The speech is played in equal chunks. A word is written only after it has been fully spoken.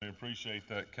appreciate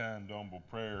that kind, humble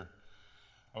prayer.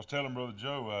 I was telling Brother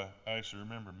Joe, I actually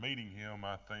remember meeting him.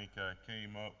 I think I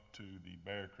came up to the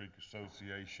Bear Creek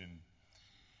Association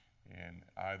in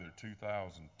either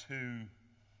 2002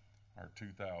 or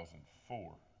 2004.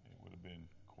 It would have been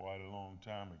quite a long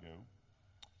time ago.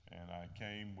 And I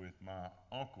came with my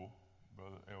uncle,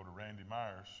 Brother Elder Randy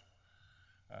Myers.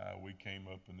 We came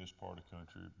up in this part of the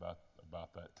country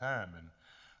about that time. And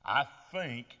I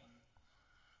think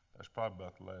that's probably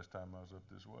about the last time I was up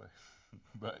this way.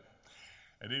 But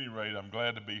at any rate, I'm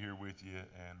glad to be here with you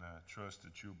and trust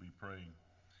that you'll be praying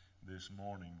this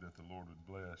morning that the Lord would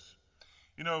bless.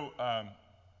 You know,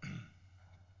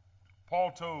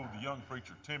 Paul told the young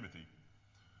preacher Timothy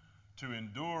to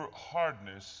endure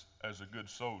hardness as a good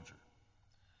soldier.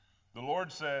 The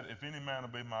Lord said, if any man will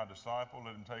be my disciple,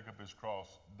 let him take up his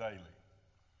cross daily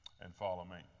and follow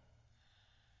me.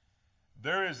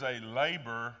 There is a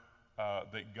labor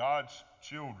that God's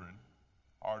children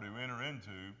are to enter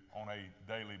into on a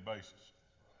daily basis.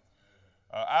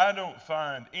 I don't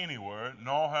find anywhere,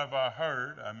 nor have I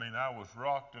heard. I mean, I was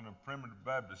rocked in a primitive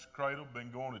Baptist cradle,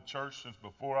 been going to church since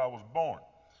before I was born.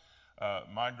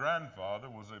 My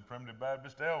grandfather was a primitive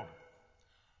Baptist elder.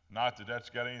 Not that that's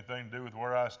got anything to do with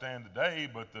where I stand today,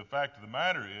 but the fact of the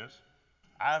matter is,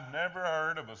 I've never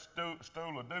heard of a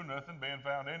stool of do nothing being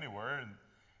found anywhere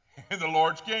in the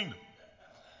Lord's kingdom.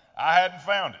 I hadn't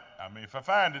found it. I mean, if I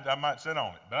find it, I might sit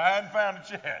on it, but I hadn't found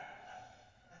it yet.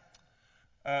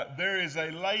 There is a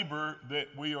labor that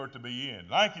we are to be in.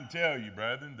 And I can tell you,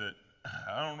 brethren, that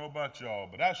I don't know about y'all,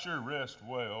 but I sure rest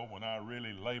well when I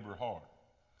really labor hard.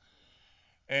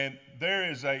 And there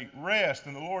is a rest,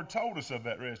 and the Lord told us of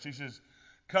that rest. He says,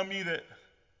 come ye that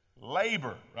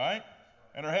labor, right,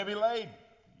 and are heavy laden.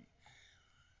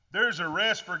 There's a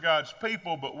rest for God's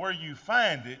people, but where you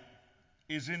find it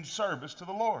is in service to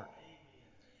the Lord.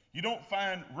 You don't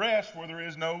find rest where there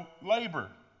is no labor.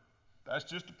 That's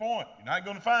just the point. You're not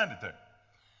going to find it there.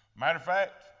 Matter of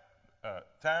fact,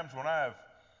 times when I have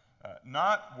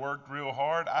not worked real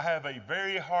hard, I have a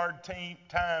very hard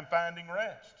time finding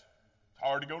rest. It's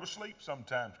hard to go to sleep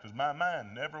sometimes because my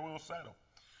mind never will settle.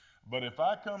 But if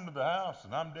I come to the house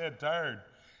and I'm dead tired,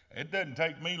 it doesn't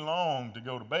take me long to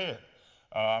go to bed.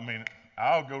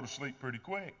 I'll go to sleep pretty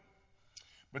quick.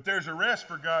 But there's a rest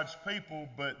for God's people,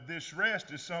 but this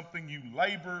rest is something you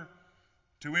labor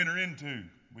to enter into,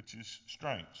 which is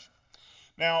strange.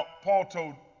 Now, Paul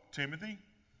told Timothy,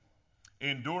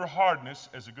 endure hardness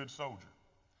as a good soldier.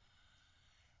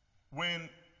 When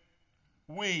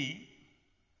we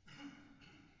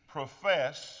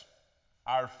profess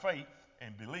our faith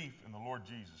and belief in the Lord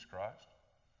Jesus Christ,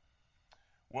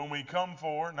 when we come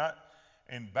forward, not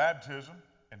in baptism,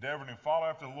 endeavoring to follow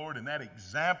after the Lord in that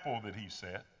example that he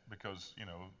set, because,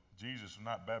 Jesus was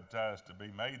not baptized to be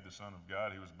made the Son of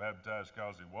God. He was baptized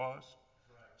because he was.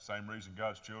 Same reason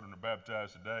God's children are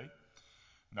baptized today.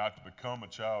 Not to become a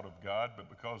child of God, but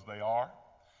because they are.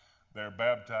 They're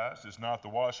baptized. It's not the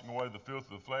washing away of the filth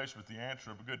of the flesh, but the answer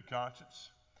of a good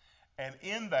conscience. And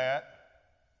in that,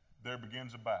 there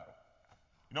begins a battle.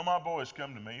 My boys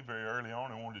come to me very early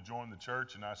on and wanted to join the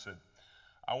church, and I said,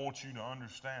 I want you to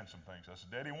understand some things. I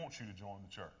said, Daddy wants you to join the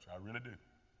church. I really do.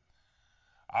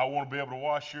 I want to be able to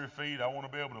wash your feet. I want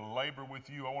to be able to labor with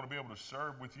you. I want to be able to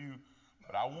serve with you.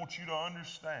 But I want you to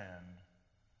understand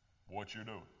what you're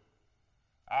doing.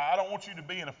 I don't want you to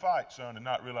be in a fight, son, and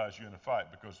not realize you're in a fight.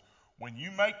 Because when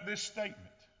you make this statement,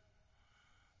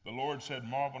 the Lord said,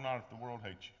 marvel not if the world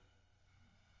hates you.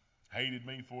 Hated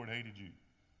me for it hated you.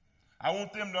 I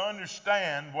want them to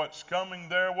understand what's coming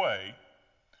their way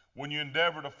when you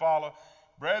endeavor to follow.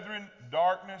 Brethren,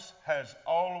 darkness has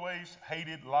always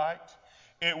hated light.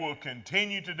 It will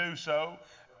continue to do so.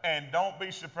 And don't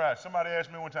be surprised. Somebody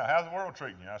asked me one time, how's the world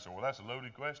treating you? I said, well, that's a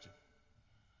loaded question.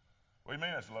 What do you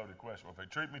mean that's a loaded question? Well, if they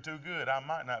treat me too good, I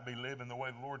might not be living the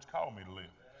way the Lord's called me to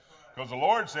live. Because the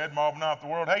Lord said, marvel not if the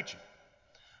world hates you.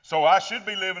 So I should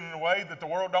be living in a way that the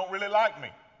world don't really like me.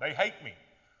 They hate me.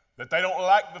 That they don't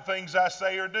like the things I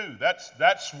say or do.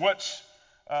 That's what's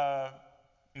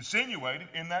insinuated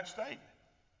in that statement.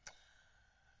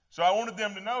 So I wanted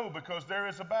them to know, because there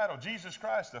is a battle. Jesus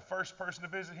Christ, the first person to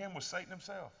visit him was Satan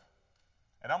himself.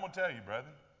 And I'm going to tell you,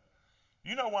 brethren,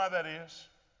 you know why that is?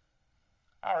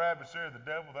 Our adversary, the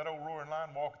devil, that old roaring lion,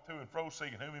 walking to and fro,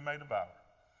 seeking whom he may devour.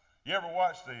 You ever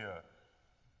watch the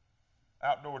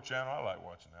Outdoor Channel? I like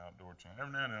watching the Outdoor Channel.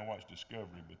 Every now and then I watch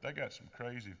Discovery, but they got some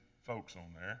crazy folks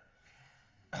on there.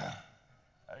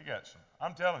 They got some.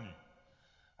 I'm telling you,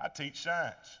 I teach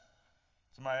science.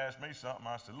 Somebody asked me something.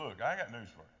 I said, look, I ain't got news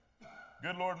for you.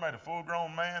 Good Lord made a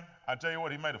full-grown man. I tell you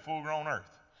what, he made a full-grown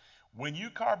earth. When you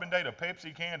carbon date a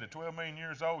Pepsi can to 12 million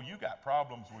years old, you got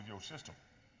problems with your system.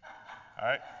 All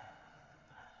right?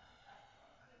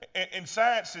 In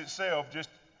science itself,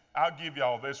 I'll give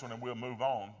y'all this one and we'll move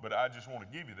on, but I just want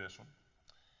to give you this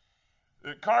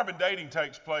one. Carbon dating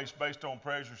takes place based on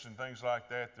pressures and things like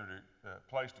that that are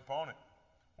placed upon it.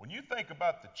 When you think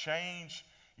about the change,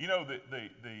 you know,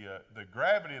 the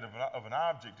gravity of an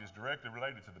object is directly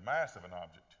related to the mass of an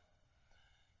object.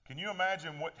 Can you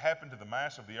imagine what happened to the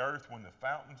mass of the earth when the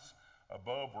fountains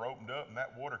above were opened up and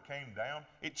that water came down?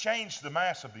 It changed the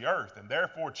mass of the earth and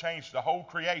therefore changed the whole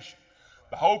creation.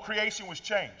 The whole creation was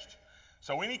changed.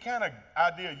 So any kind of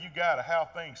idea you got of how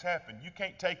things happen, you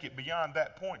can't take it beyond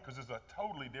that point because it's a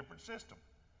totally different system.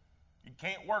 It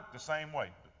can't work the same way.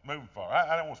 Moving forward,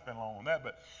 I don't want to spend long on that,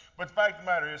 but the fact of the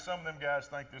matter is, some of them guys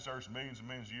think this Earth's millions and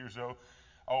millions of years old.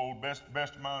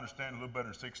 Best of my understanding, a little better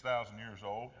than 6,000 years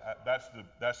old. That's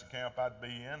the camp I'd be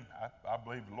in. I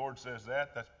believe the Lord says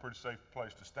that. That's a pretty safe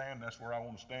place to stand. That's where I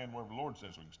want to stand, wherever the Lord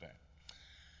says we can stand.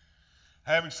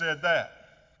 Having said that,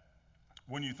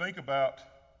 when you think about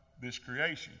this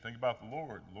creation, think about the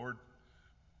Lord. The Lord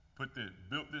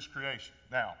built this creation.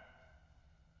 Now,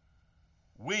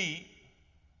 we,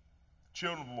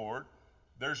 children of the Lord,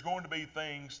 there's going to be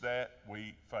things that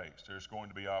we face. There's going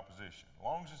to be opposition. As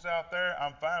long as it's out there,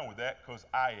 I'm fine with that because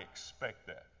I expect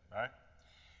that, right?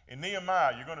 In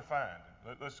Nehemiah, you're going to find,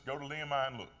 let's go to Nehemiah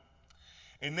and look.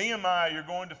 In Nehemiah, you're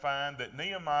going to find that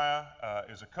Nehemiah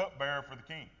is a cupbearer for the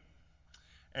king.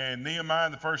 And Nehemiah,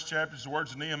 in the first chapter, is the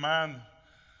words of Nehemiah,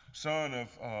 son of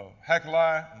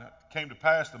Hakaliah. And it came to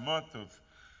pass the month of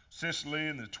Sicily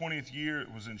in the 20th year,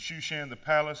 it was in Shushan the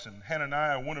palace, and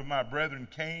Hananiah, one of my brethren,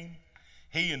 came,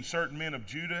 he and certain men of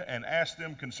Judah, and asked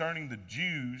them concerning the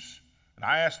Jews, and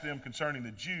I asked them concerning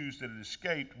the Jews that had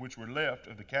escaped, which were left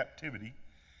of the captivity,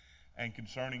 and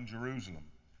concerning Jerusalem.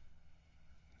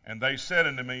 And they said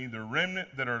unto me, the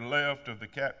remnant that are left of the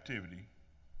captivity,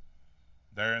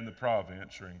 there in the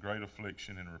province, are in great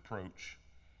affliction and reproach.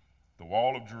 The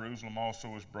wall of Jerusalem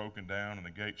also is broken down, and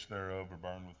the gates thereof are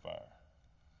burned with fire.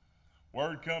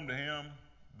 Word come to him,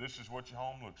 this is what your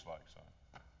home looks like, son.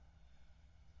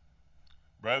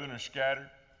 Brethren are scattered.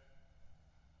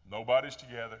 Nobody's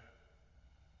together.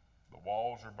 The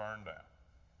walls are burned down.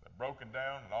 They're broken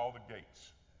down, and all the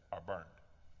gates are burned.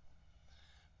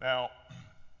 Now,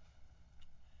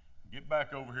 get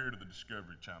back over here to the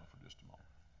Discovery Channel for just a moment.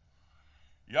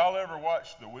 Y'all ever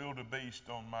watched the wildebeest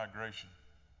on migration?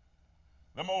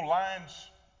 Them old lions,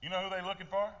 you know who they looking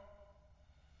for?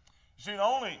 You see,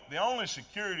 the only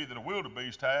security that a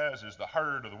wildebeest has is the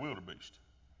herd of the wildebeest.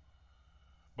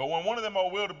 But when one of them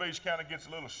old wildebeest kind of gets a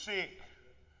little sick,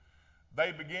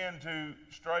 they begin to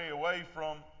stray away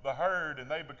from the herd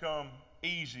and they become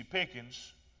easy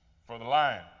pickings for the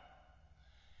lion.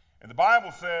 And the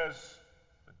Bible says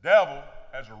the devil,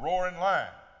 as a roaring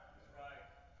lion,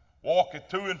 walketh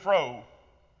to and fro,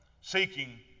 seeking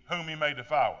whom he may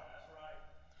devour.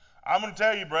 I'm going to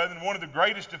tell you, brethren, one of the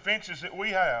greatest defenses that we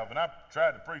have, and I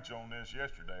tried to preach on this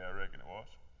yesterday, I reckon it was.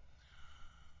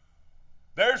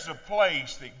 There's a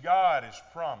place that God has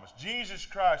promised. Jesus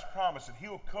Christ promised that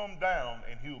he'll come down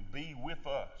and he'll be with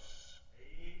us.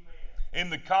 Amen. In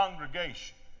the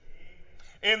congregation.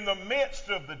 Amen. In the midst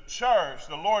of the church,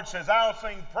 the Lord says, I'll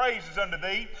sing praises unto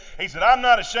thee. He said, I'm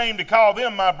not ashamed to call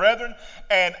them my brethren,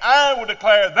 and I will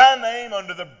declare thy name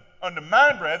unto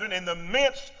my brethren. In the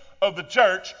midst of the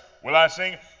church will I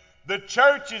sing. The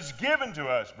church is given to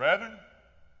us, brethren,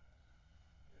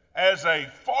 as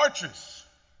a fortress.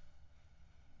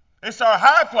 It's our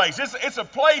high place. It's a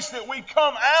place that we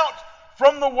come out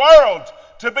from the world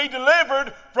to be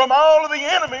delivered from all of the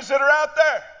enemies that are out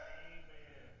there. Amen.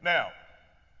 Now,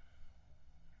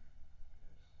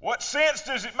 what sense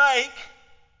does it make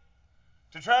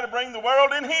to try to bring the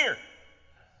world in here?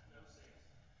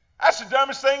 That's the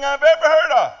dumbest thing I've ever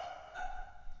heard of.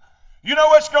 You know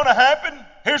what's going to happen?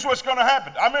 Here's what's going to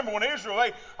happen. I remember when Israel,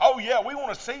 we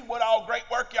want to see what all great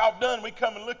work y'all done. We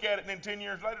come and look at it, and then 10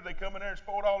 years later, they come in there and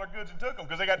spoiled all their goods and took them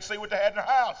because they got to see what they had in their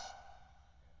house.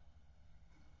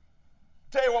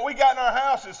 Tell you what we got in our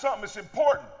house is something that's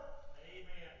important. Amen.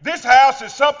 This house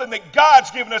is something that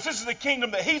God's given us. This is the kingdom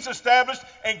that he's established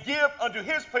and give unto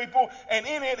his people, and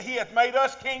in it he hath made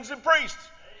us kings and priests.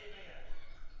 Amen.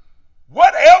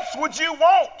 What else would you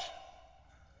want?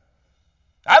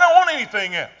 I don't want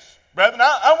anything else. Brethren,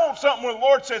 I want something where the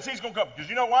Lord says he's going to come. Because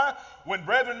you know why? When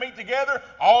brethren meet together,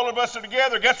 all of us are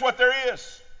together. Guess what there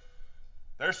is?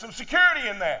 There's some security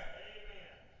in that. Amen.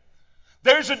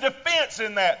 There's a defense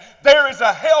in that. There is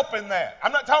a help in that.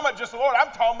 I'm not talking about just the Lord.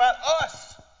 I'm talking about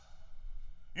us.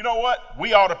 You know what?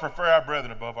 We ought to prefer our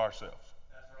brethren above ourselves.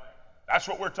 That's right. That's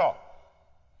what we're taught.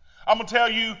 I'm going to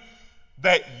tell you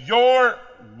that your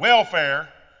welfare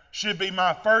should be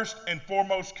my first and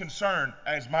foremost concern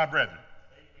as my brethren.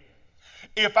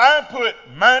 If I put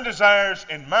my desires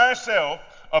and myself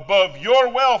above your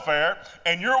welfare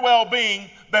and your well-being,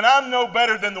 then I'm no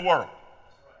better than the world.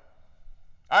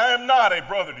 I am not a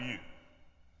brother to you.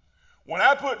 When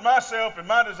I put myself and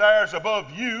my desires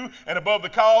above you and above the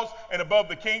cause and above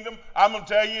the kingdom, I'm going to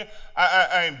tell you,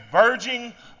 I am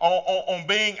verging on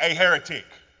being a heretic.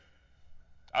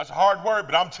 That's a hard word,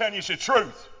 but I'm telling you it's the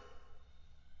truth.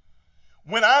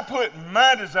 When I put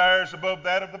my desires above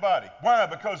that of the body. Why?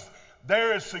 Because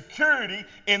there is security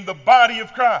in the body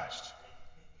of Christ.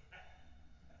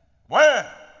 Why?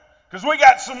 Because we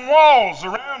got some walls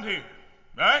around here,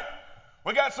 right?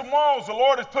 We got some walls. The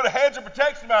Lord has put a hedge of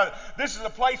protection about it. This is a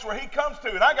place where He comes to.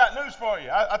 And I got news for you.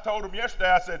 I told him yesterday,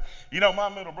 I said, you know, my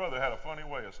middle brother had a funny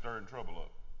way of stirring trouble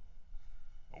up.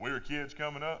 When we were kids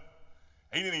coming up,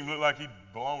 he didn't even look like he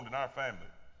belonged in our family.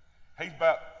 He's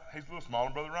a little smaller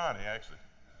than Brother Ronnie, actually.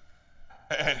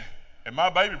 And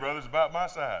my baby brother's about my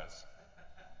size.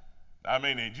 I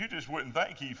mean, you just wouldn't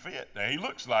think he fit. Now, he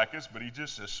looks like us, but he's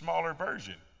just a smaller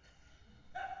version.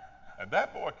 And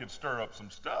that boy could stir up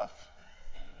some stuff.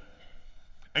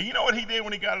 And you know what he did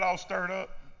when he got it all stirred up?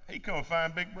 He come and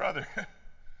find Big Brother.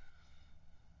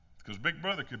 Because Big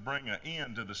Brother could bring an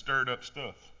end to the stirred up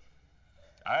stuff.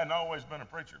 I hadn't always been a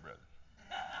preacher, brother.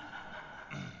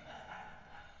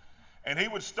 And he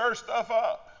would stir stuff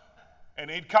up. And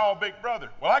he'd call Big Brother.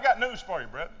 Well, I got news for you,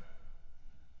 brother.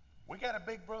 We got a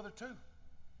Big Brother too.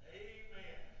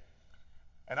 Amen.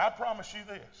 And I promise you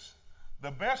this.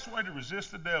 The best way to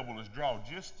resist the devil is draw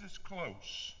just as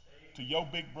close to your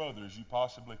big brother as you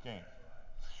possibly can.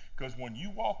 Because when you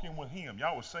walk in with him,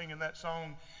 y'all was singing that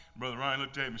song. Brother Ryan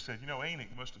looked at me and said, you know, Enoch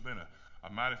must have been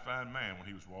a mighty fine man when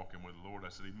he was walking with the Lord. I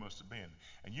said, he must have been.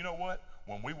 And you know what?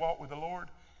 When we walk with the Lord,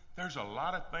 there's a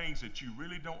lot of things that you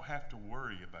really don't have to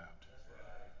worry about.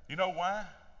 You know why?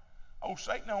 Oh,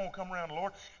 Satan don't want to come around the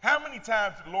Lord. How many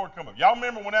times did the Lord come up? Y'all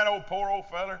remember when that poor old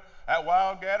feller, that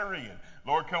wild Gadarene,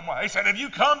 Lord come up. He said, have you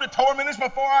come to torment us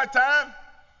before our time?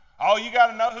 Oh, you got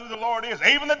to know who the Lord is.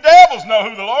 Even the devils know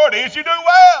who the Lord is. You do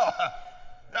well.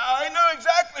 No, they knew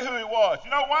exactly who he was. You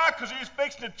know why? Because he was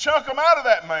fixing to chunk them out of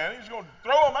that man. He was going to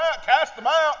throw them out, cast them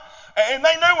out. And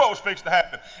they knew what was fixing to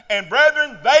happen. And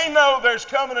brethren, they know there's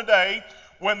coming a day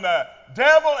when the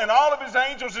devil and all of his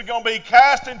angels are going to be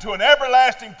cast into an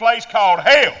everlasting place called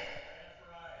hell.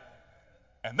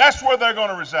 And that's where they're going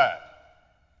to reside.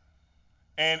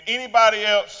 And anybody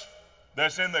else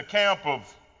that's in the camp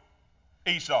of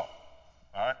Esau.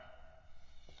 All right?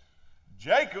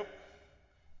 Jacob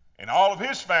and all of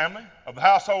his family of the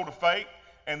household of faith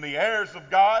and the heirs of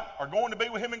God are going to be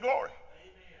with him in glory.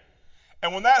 Amen.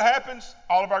 And when that happens,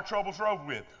 all of our troubles are over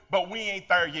with. But we ain't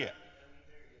there yet.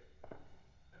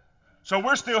 So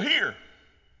we're still here.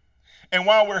 And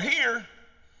while we're here,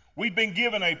 we've been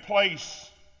given a place.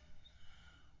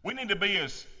 We need to be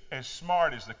as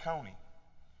smart as the coney.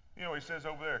 You know what he says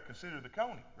over there? Consider the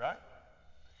coney, right?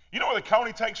 You know where the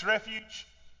coney takes refuge?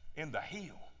 In the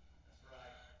hill.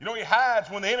 You know where he hides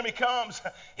when the enemy comes?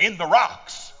 In the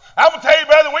rocks. I'm going to tell you,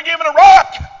 brother, we're given a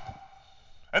rock.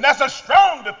 And that's a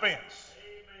strong defense.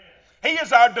 Amen. He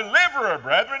is our deliverer,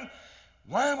 brethren.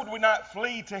 Why would we not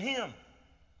flee to him?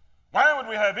 Why would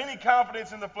we have any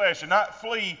confidence in the flesh and not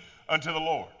flee unto the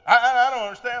Lord? I don't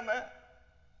understand that.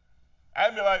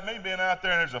 That'd be like me being out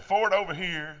there and there's a fort over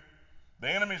here, the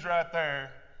enemy's right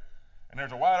there, and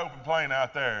there's a wide open plain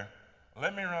out there.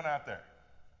 Let me run out there.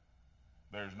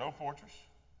 There's no fortress.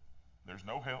 There's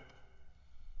no help.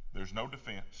 There's no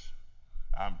defense.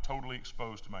 I'm totally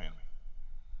exposed to my enemy.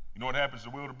 You know what happens to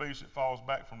the wildebeest that falls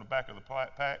back from the back of the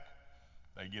pack?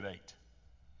 They get ate.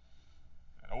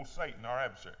 And old Satan, our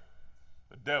adversary,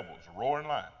 the devil is a roaring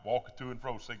lion, walking to and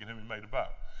fro, seeking whom he may devour.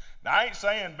 Now, I ain't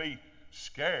saying be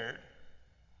scared.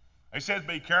 He says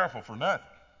be careful for nothing,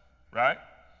 right?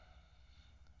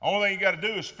 Only thing you got to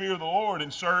do is fear the Lord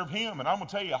and serve him. And I'm going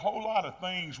to tell you, a whole lot of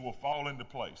things will fall into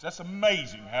place. That's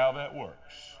amazing how that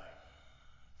works.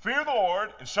 Fear the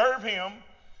Lord and serve him.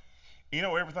 You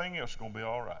know, everything else is going to be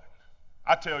all right.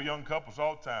 I tell young couples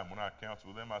all the time when I counsel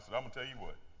with them, I said, I'm going to tell you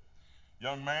what.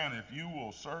 Young man, if you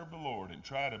will serve the Lord and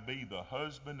try to be the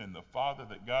husband and the father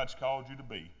that God's called you to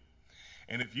be,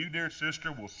 and if you, dear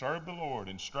sister, will serve the Lord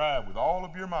and strive with all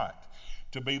of your might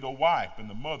to be the wife and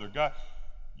the mother, God,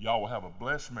 y'all will have a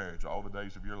blessed marriage all the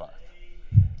days of your life.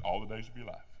 Amen. All the days of your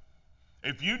life.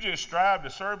 If you just strive to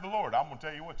serve the Lord, I'm going to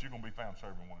tell you what, you're going to be found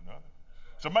serving one another.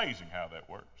 It's amazing how that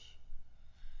works.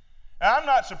 And I'm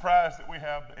not surprised that we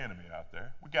have the enemy out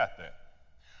there. We got that.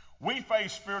 We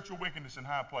face spiritual wickedness in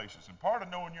high places. And part of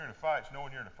knowing you're in a fight is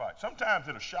knowing you're in a fight. Sometimes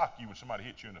it'll shock you when somebody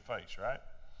hits you in the face, right?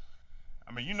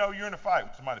 I mean, you know you're in a fight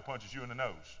when somebody punches you in the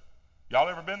nose. Y'all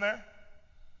ever been there?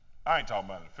 I ain't talking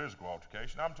about a physical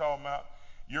altercation. I'm talking about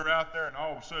you're out there and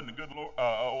all of a sudden the good Lord,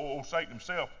 old Satan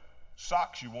himself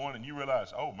socks you one and you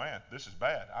realize, oh man, this is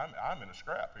bad. I'm in a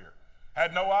scrap here.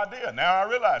 Had no idea. Now I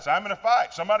realize I'm in a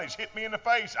fight. Somebody's hit me in the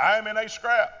face. I am in a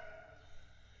scrap.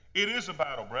 It is a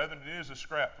battle, brethren. It is a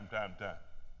scrap from time to time.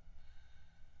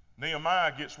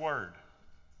 Nehemiah gets word.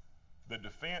 The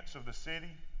defense of the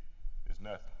city is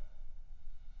nothing.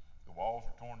 The walls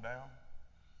are torn down.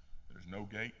 There's no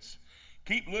gates.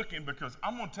 Keep looking because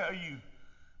I'm going to tell you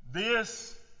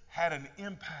this had an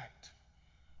impact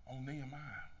on Nehemiah.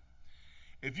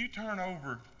 If you turn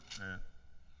over,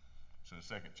 it's in the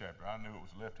second chapter. I knew it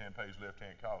was the left-hand page,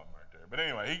 left-hand column right there. But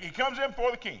anyway, he comes in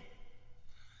before the king.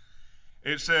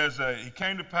 It says, he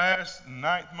came to pass in the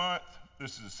 9th month.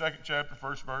 This is the second chapter,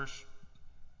 first verse.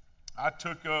 I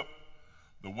took up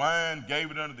the wine, gave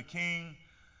it unto the king.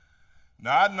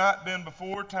 Now I had not been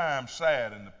before time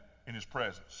sad in his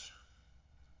presence.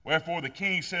 Wherefore the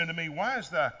king said unto me, why is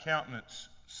thy countenance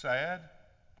sad,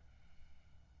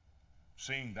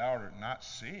 seeing thou art not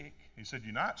sick? He said,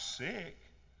 you're not sick.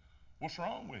 What's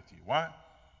wrong with you? Why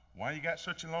you got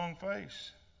such a long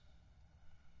face?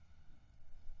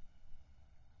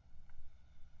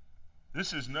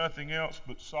 This is nothing else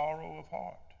but sorrow of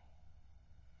heart.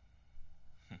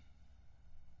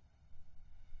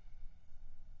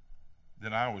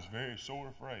 Then I was very sore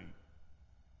afraid.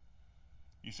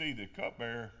 You see, the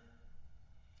cupbearer,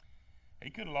 he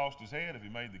could have lost his head if he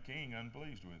made the king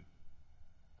unpleased with him.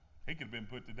 He could have been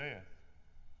put to death.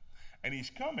 And he's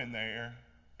coming there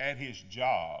at his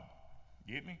job.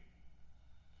 Get me?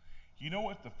 You know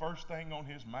what the first thing on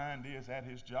his mind is at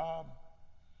his job?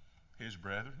 His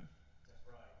brethren. That's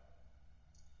right.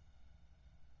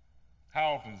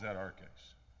 How often is that our case?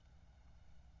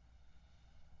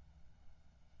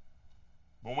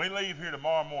 When we leave here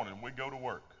tomorrow morning, we go to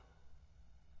work.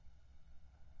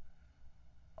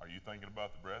 Are you thinking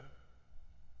about the brethren?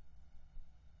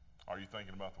 Are you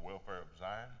thinking about the welfare of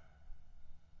Zion?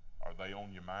 Are they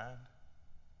on your mind?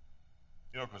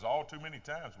 You know, because all too many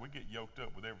times we get yoked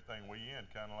up with everything we in,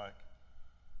 kind of like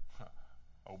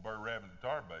old Burr Rabbit and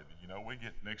Tar Baby. You know, we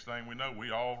get, next thing we know,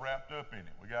 we all wrapped up in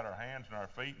it. We got our hands and our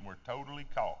feet and we're totally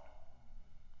caught.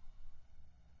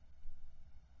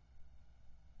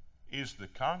 Is the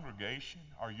congregation,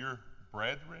 are your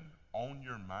brethren on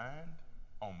your mind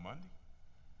on Monday?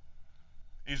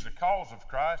 Is the cause of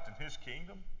Christ and his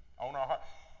kingdom on our heart?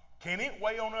 Can it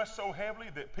weigh on us so heavily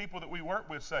that people that we work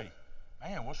with say,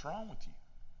 man, what's wrong with you?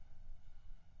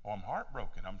 Oh, I'm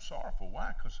heartbroken. I'm sorrowful.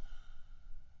 Why?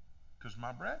 Because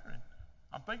my brethren.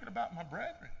 I'm thinking about my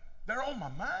brethren. They're on my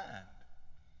mind.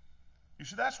 You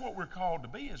see, that's what we're called to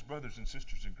be as brothers and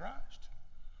sisters in Christ.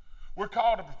 We're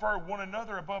called to prefer one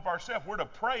another above ourselves. We're to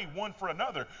pray one for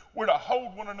another. We're to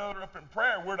hold one another up in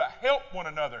prayer. We're to help one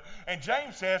another. And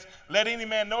James says, let any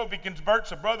man know if he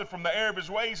converts a brother from the error of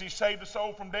his ways, he saved a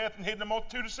soul from death and hidden a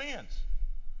multitude of sins.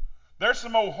 There's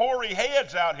some old hoary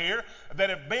heads out here that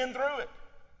have been through it.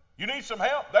 You need some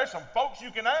help. There's some folks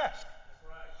you can ask.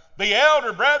 The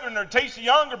elder brethren are to teach the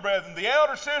younger brethren. The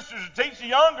elder sisters are to teach the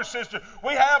younger sister.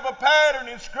 We have a pattern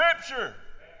in Scripture.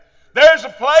 There's a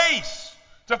place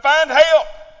to find help.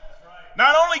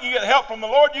 Not only do you get help from the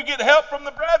Lord, you get help from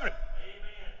the brethren.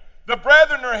 Amen. The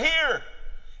brethren are here.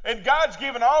 And God's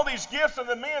given all these gifts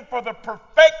unto men for the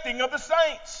perfecting of the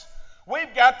saints.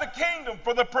 We've got the kingdom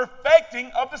for the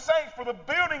perfecting of the saints, for the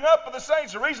building up of the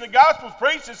saints. The reason the gospel's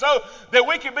preached is so that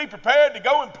we can be prepared to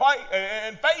go and play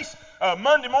and face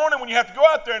Monday morning when you have to go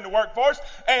out there in the workforce,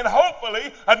 and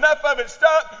hopefully enough of it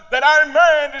stuck that our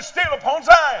mind is still upon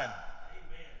Zion.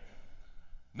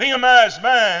 Amen. Nehemiah's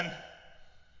mind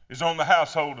is on the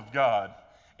household of God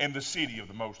and the city of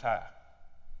the Most High.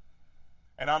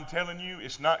 And I'm telling you,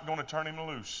 it's not going to turn him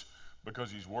loose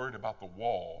because he's worried about the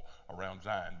wall around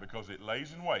Zion, because it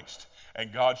lays in waste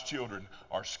and God's children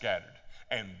are scattered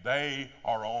and they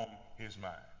are on his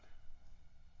mind.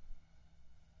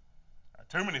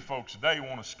 Now, too many folks today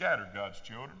want to scatter God's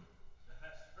children.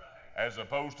 That's right. As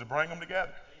opposed to bring them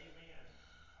together. Amen.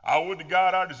 I would to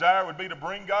God our desire would be to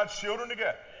bring God's children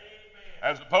together.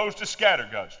 Amen. As opposed to scatter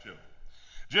God's children.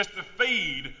 Just to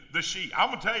feed the sheep. I'm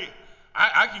going to tell you,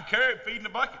 I can carry it feeding the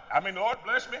bucket. I mean, the Lord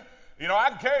bless me. You know, I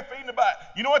can carry it feeding the bucket.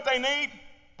 You know what they need?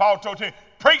 Paul told Timothy,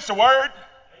 preach the word.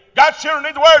 God's children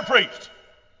need the word preached.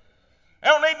 They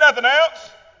don't need nothing else.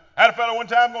 I had a fellow one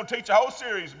time going to teach a whole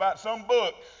series about some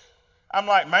book. I'm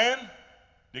like, man,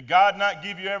 did God not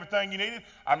give you everything you needed?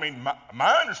 I mean,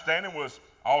 my understanding was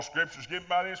All Scripture is given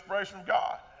by the inspiration of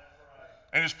God.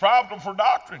 And it's profitable for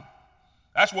doctrine.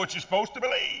 That's what you're supposed to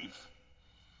believe.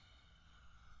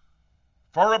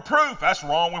 For reproof, that's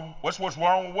what's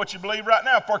wrong with what you believe right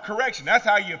now. For correction, that's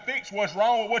how you fix what's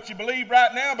wrong with what you believe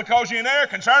right now, because you're in error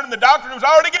concerning the doctrine that was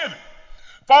already given.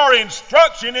 For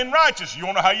instruction in righteousness. You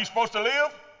want to know how you're supposed to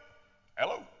live?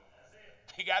 Hello.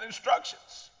 You got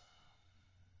instructions.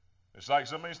 It's like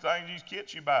some of these things, these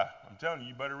kits you buy. I'm telling you,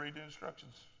 you better read the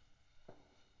instructions.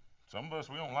 Some of us,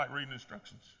 we don't like reading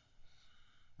instructions.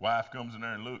 Wife comes in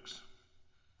there and looks.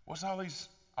 What's all these?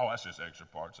 Oh, that's just extra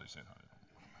parts they sent, honey.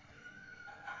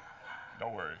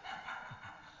 Don't worry.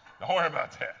 Don't worry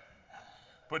about that.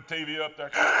 Put TV up there.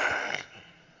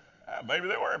 Maybe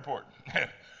they were important.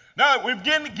 No, we've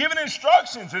given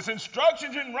instructions. It's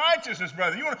instructions in righteousness,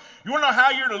 brother. You want to know how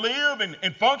you're to live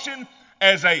and function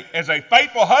as a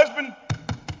faithful husband?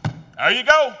 There you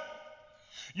go.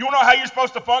 You want to know how you're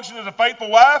supposed to function as a faithful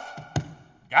wife?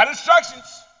 Got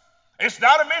instructions. It's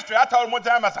not a mystery. I told him one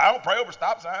time, I said, I don't pray over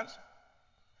stop signs.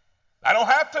 I don't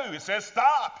have to. It says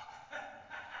stop.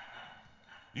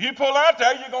 You pull out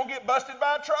there, you're going to get busted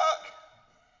by a truck.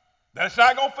 That's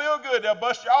not going to feel good. They'll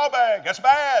bust your all bag. That's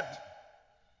bad.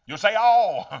 You'll say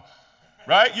all.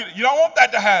 Right? You don't want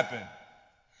that to happen.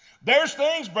 There's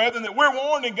things, brethren, that we're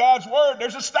warned in God's word.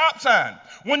 There's a stop sign.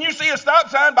 When you see a stop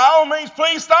sign, by all means,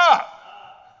 please stop.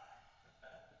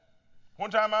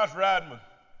 One time I was riding with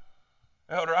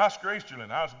Elder Oscar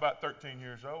Easterling. I was about 13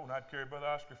 years old, and I'd carry Brother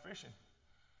Oscar fishing.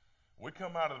 We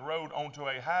come out of the road onto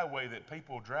a highway that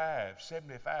people drive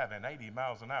 75 and 80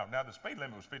 miles an hour. Now, the speed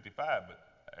limit was 55, but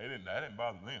that didn't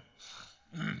bother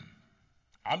them.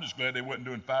 I'm just glad they wasn't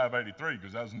doing 583,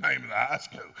 because that was the name of the high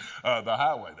school, the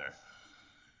highway there.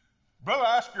 Brother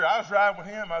Oscar, I was riding with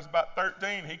him. I was about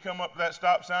 13. He come up to that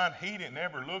stop sign. He didn't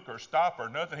ever look or stop or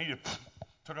nothing. He just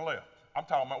took a left. I'm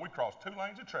talking about we crossed 2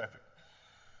 lanes of traffic.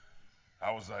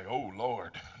 I was like, oh,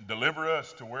 Lord, deliver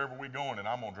us to wherever we're going, and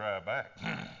I'm going to drive back.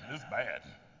 This is bad.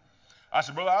 I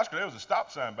said, Brother Oscar, there was a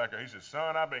stop sign back there. He said,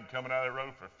 son, I've been coming out of that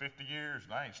road for 50 years,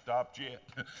 and I ain't stopped yet.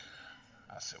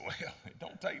 I said, well, it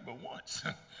don't take but once.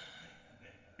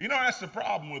 You know, that's the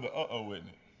problem with the uh-oh, isn't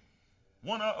it?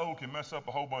 One uh-oh can mess up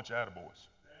a whole bunch of attaboys.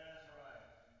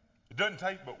 It doesn't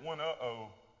take but one uh-oh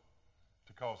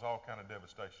to cause all kind of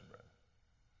devastation, brother.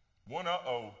 One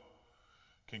uh-oh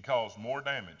can cause more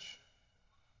damage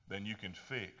than you can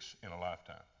fix in a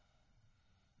lifetime.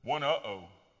 One uh-oh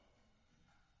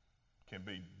can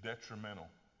be detrimental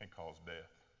and cause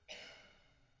death.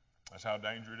 That's how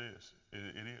dangerous it is.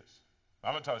 It is.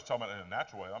 I'm not talking about it in a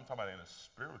natural way. I'm talking about it in a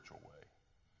spiritual way.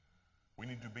 We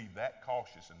need to be that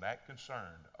cautious and that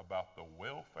concerned about the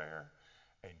welfare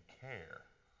and care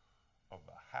of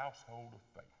the household of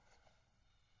faith,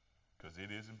 because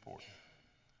it is important.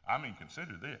 I mean,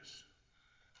 consider this.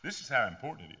 This is how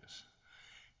important it is.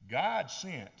 God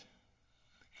sent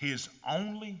his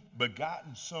only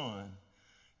begotten son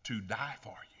to die for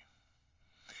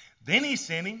you. Then he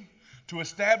sent him to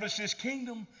establish his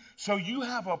kingdom, so you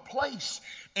have a place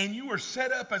and you are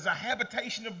set up as a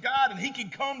habitation of God, and he can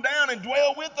come down and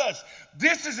dwell with us.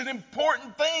 This is an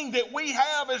important thing that we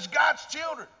have as God's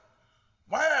children.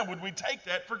 Why would we take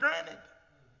that for granted?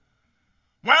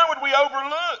 Why would we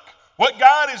overlook what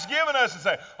God has given us and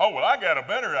say, oh, well, I got a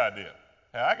better idea?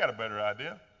 Hey, I got a better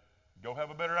idea. Go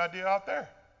have a better idea out there.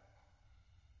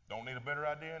 Don't need a better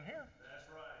idea in here. That's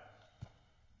right.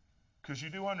 Because you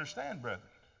do understand, brethren,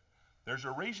 there's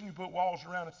a reason you put walls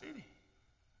around a city.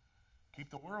 Keep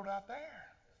the world out there.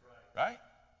 That's right. Right?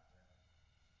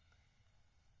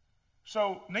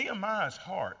 So Nehemiah's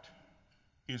heart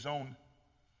is on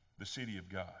the city of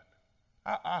God.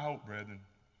 I hope, brethren,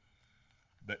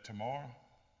 that tomorrow,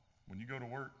 when you go to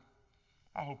work,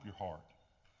 I hope your heart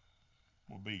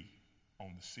will be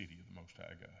on the city of the Most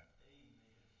High God.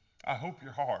 I hope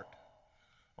your heart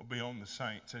will be on the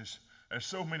saints. There's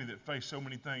so many that face so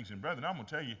many things. And brethren, I'm going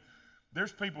to tell you,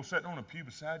 there's people sitting on a pew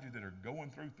beside you that are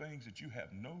going through things that you have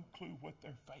no clue what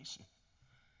they're facing.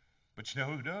 But you know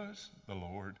who does? The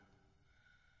Lord.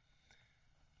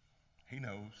 He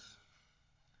knows.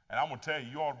 And I'm going to tell you,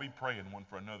 you ought to be praying one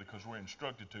for another, because we're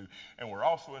instructed to. And we're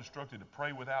also instructed to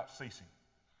pray without ceasing.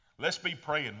 Let's be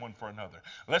praying one for another.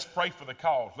 Let's pray for the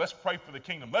cause. Let's pray for the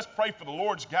kingdom. Let's pray for the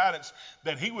Lord's guidance,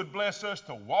 that he would bless us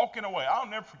to walk in a way. I'll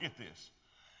never forget this.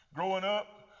 Growing up,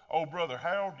 old brother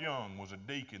Harold Young was a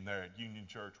deacon there at Union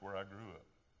Church where I grew up.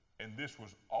 And this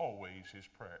was always his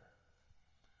prayer.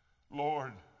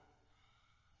 Lord,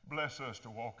 bless us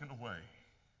to walk in a way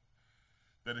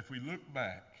that if we look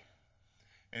back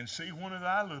and see one of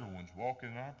thy little ones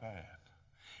walking in our path,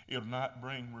 it'll not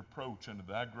bring reproach unto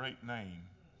thy great name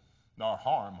nor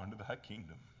harm unto thy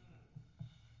kingdom.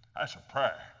 That's a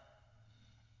prayer.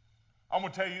 I'm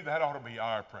going to tell you that ought to be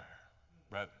our prayer,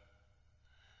 brother.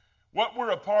 What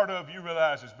we're a part of, you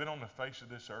realize, has been on the face of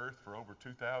this earth for over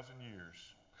 2,000 years,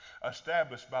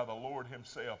 established by the Lord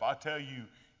himself. I tell you,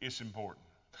 it's important.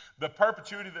 The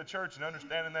perpetuity of the church and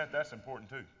understanding that, that's important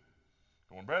too.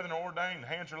 When brethren are ordained,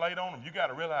 hands are laid on them, you got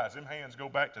to realize them hands go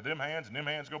back to them hands, and them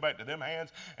hands go back to them hands,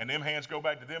 and them hands go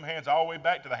back to them hands, all the way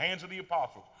back to the hands of the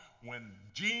apostles. When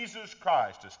Jesus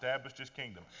Christ established his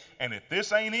kingdom. And if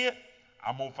this ain't it,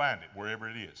 I'm going to find it wherever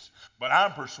it is. But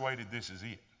I'm persuaded this is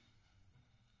it.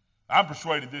 I'm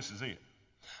persuaded this is it.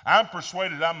 I'm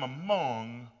persuaded I'm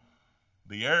among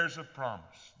the heirs of promise,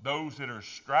 those that are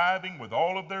striving with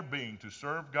all of their being to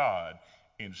serve God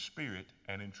in spirit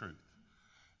and in truth.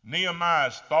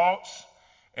 Nehemiah's thoughts,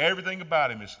 everything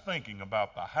about him is thinking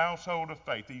about the household of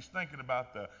faith. He's thinking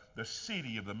about the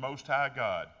city of the Most High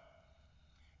God.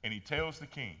 And he tells the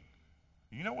king,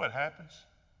 you know what happens?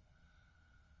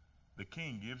 The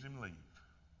king gives him leave.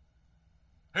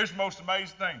 Here's the most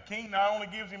amazing thing. The king not only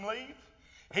gives him leave,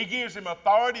 he gives him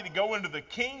authority to go into the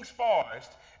king's forest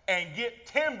and get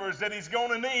timbers that he's going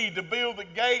to need to build the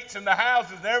gates and the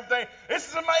houses and everything. This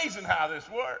is amazing how this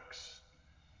works.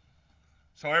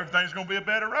 So everything's going to be a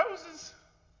bed of roses?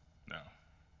 No.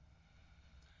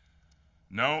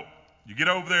 No. You get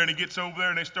over there and he gets over there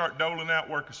and they start doling out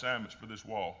work assignments for this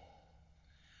wall.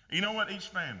 You know what? Each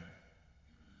family,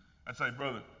 I'd say,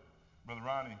 Brother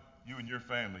Ronnie, you and your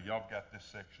family, y'all got this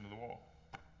section of the wall.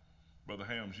 Brother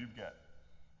Helms, you've got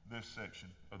this section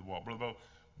of the wall. Brother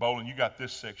Bolin, you got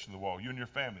this section of the wall. You and your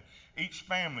family. Each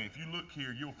family, if you look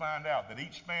here, you'll find out that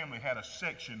each family had a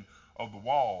section of the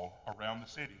wall around the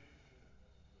city.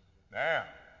 Now,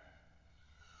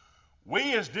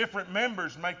 we as different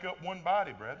members make up one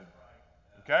body, brethren.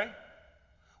 Okay?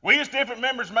 We as different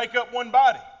members make up one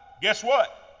body. Guess what?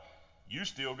 You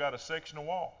still got a section of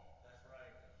wall.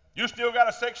 You still got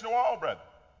a section of wall, brother.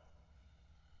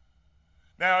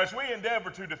 Now, as we endeavor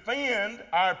to defend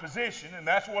our position, and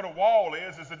that's what a wall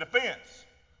is a defense.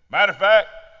 Matter of fact,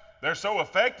 they're so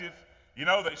effective,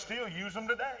 they still use them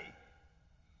today.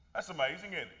 That's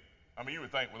amazing, isn't it? I mean, you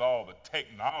would think with all the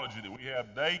technology that we have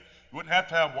today, you wouldn't have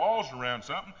to have walls around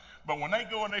something. But when they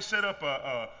go and they set up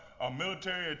a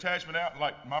military attachment out,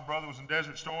 like my brother was in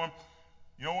Desert Storm,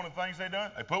 you know one of the things they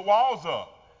done? They put walls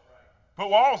up. Put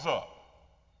walls up.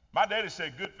 My daddy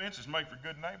said good fences make for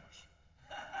good neighbors.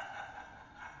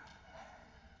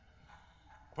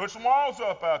 Put some walls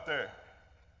up out there.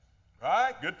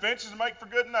 Right? Good fences make for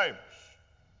good neighbors.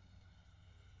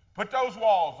 Put those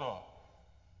walls up.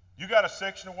 You got a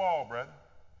section of wall, brother.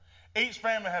 Each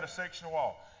family had a section of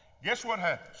wall. Guess what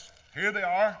happens? Here they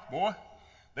are, boy.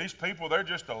 These people, they're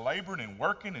just laboring and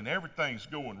working and everything's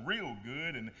going real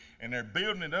good and they're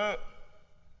building it up.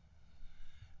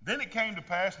 Then it came to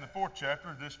pass in the 4th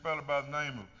chapter, this fellow by the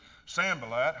name of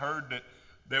Sanballat heard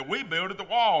that we builded the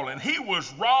wall, and he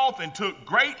was wroth and took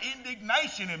great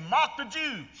indignation and mocked the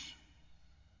Jews.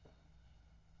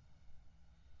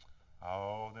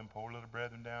 Oh, them poor little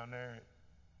brethren down there at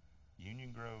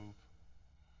Union Grove.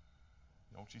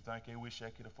 Don't you think they wish they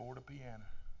could afford a piano?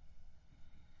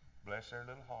 Bless their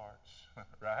little hearts,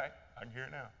 right? I can hear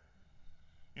it now.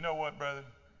 You know what, brother?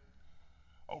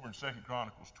 Over in 2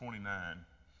 Chronicles 29,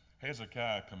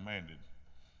 Hezekiah commanded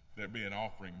there be an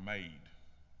offering made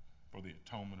for the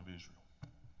atonement of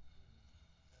Israel.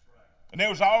 And there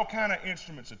was all kind of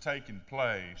instruments that taken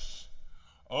place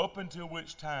up until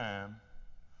which time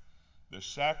the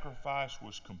sacrifice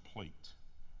was complete.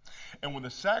 And when the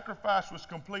sacrifice was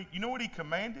complete, you know what he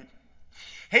commanded?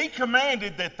 He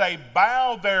commanded that they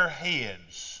bow their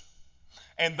heads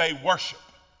and they worship.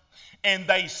 And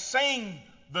they sing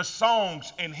the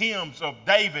songs and hymns of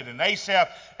David and Asaph.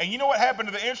 And you know what happened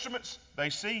to the instruments? They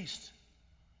ceased.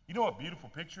 You know what beautiful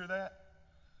picture of that?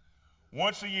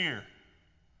 Once a year,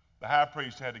 the high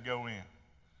priest had to go in.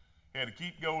 He had to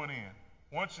keep going in.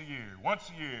 Once a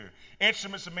year.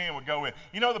 Instruments of men would go in.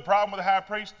 You know the problem with the high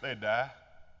priest? They'd die.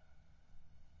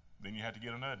 Then you had to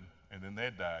get another. And then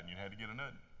they'd die and you had to get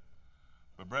another.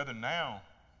 But brethren, now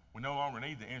we no longer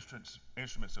need the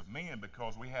instruments of men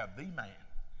because we have the man,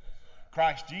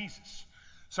 Christ Jesus.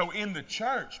 So in the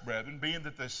church, brethren, being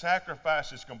that the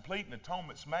sacrifice is complete and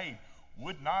atonement's made,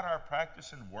 would not our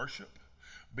practice and worship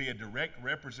be a direct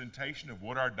representation of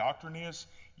what our doctrine is?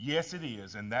 Yes, it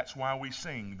is, and that's why we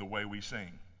sing the way we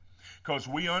sing. Because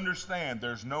we understand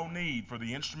there's no need for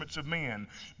the instruments of men,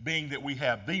 being that we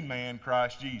have the man,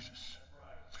 Christ Jesus.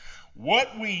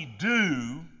 What we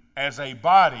do as a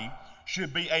body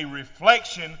should be a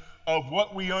reflection of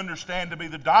what we understand to be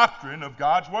the doctrine of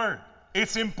God's Word.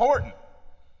 It's important.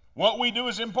 What we do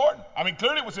is important. I mean,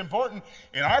 clearly it was important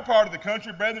in our part of the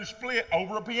country. Brethren split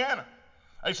over a piano.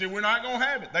 They said, we're not going to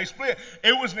have it. They split.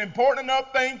 It was an important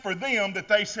enough thing for them that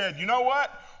they said, you know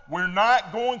what? We're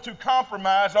not going to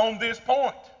compromise on this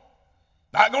point.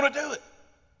 Not going to do it.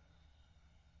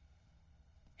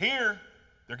 Here,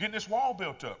 they're getting this wall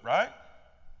built up, right?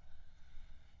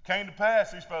 Came to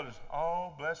pass, these fellas,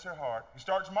 oh, bless their heart. He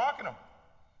starts mocking them.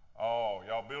 Oh,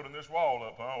 y'all building this wall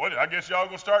up, huh? Well, I guess y'all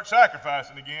going to start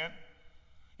sacrificing again.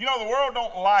 You know, the world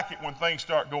don't like it when things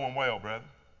start going well, brother.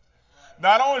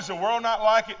 Not only does the world not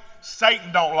like it,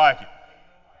 Satan don't like it.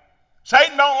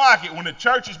 Satan don't like it when the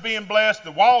church is being blessed,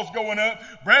 the wall's going up,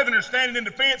 brethren are standing in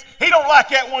defense. He don't like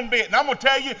that one bit. And I'm going to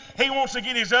tell you, he wants to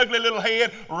get his ugly little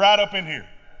head right up in here.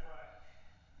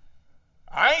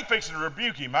 I ain't fixing to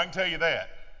rebuke him, I can tell you that.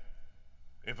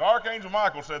 If Archangel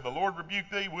Michael said, the Lord rebuke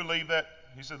thee, we'll leave that.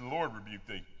 He said, the Lord rebuke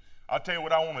thee. I'll tell you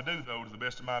what I want to do, though, to the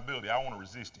best of my ability. I want to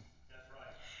resist him.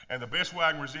 And the best way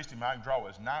I can resist him, I can draw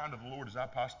as nigh unto the Lord as I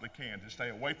possibly can to stay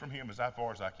away from him as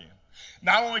far as I can.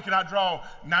 Not only can I draw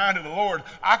nigh unto the Lord,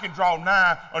 I can draw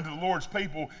nigh unto the Lord's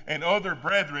people and other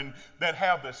brethren that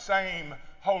have the same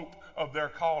hope of their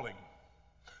calling.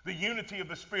 The unity of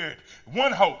the Spirit,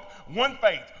 one hope, one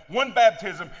faith, one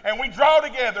baptism, and we draw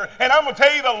together. And I'm going to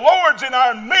tell you, the Lord's in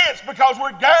our midst because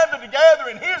we're gathered together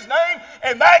in his name,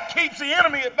 and that keeps the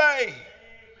enemy at bay.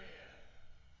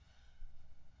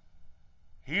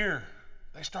 Here,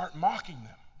 they start mocking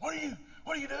them. What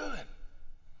are you doing?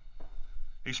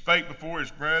 He spake before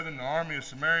his brethren, the army of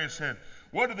Samaria, and said,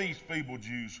 what are these feeble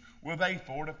Jews? Will they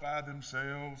fortify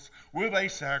themselves? Will they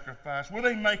sacrifice? Will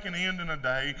they make an end in a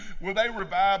day? Will they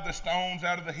revive the stones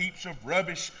out of the heaps of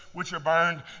rubbish which are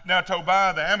burned? Now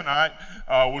Tobiah the Ammonite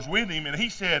was with him, and he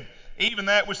said, even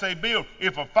that which they build,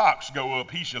 if a fox go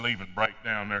up, he shall even break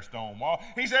down their stone wall.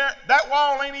 He said, that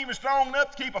wall ain't even strong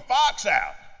enough to keep a fox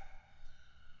out.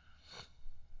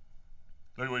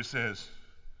 Look what he says.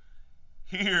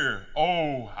 Hear,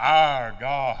 O our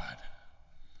God,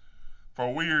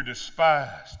 for we are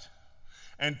despised,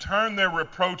 and turn their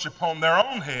reproach upon their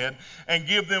own head, and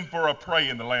give them for a prey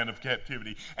in the land of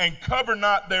captivity, and cover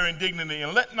not their indignity,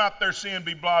 and let not their sin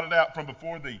be blotted out from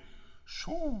before thee.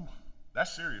 Whew,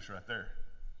 that's serious right there.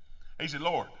 He said,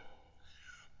 Lord,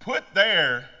 look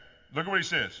at what he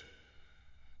says,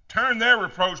 turn their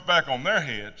reproach back on their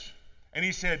heads, and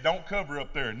he said, don't cover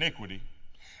up their iniquity,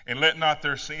 and let not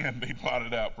their sin be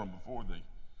blotted out from before thee.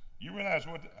 You realize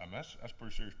what? That's a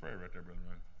pretty serious prayer right there, Brother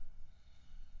Ryan.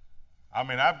 I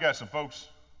mean, I've got some folks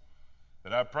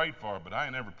that I've prayed for, but I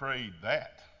ain't never prayed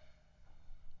that.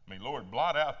 I mean, Lord,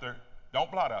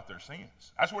 don't blot out their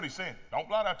sins. That's what he's saying. Don't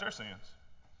blot out their sins.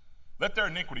 Let their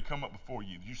iniquity come up before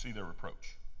you. You see their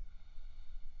reproach.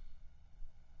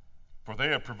 For they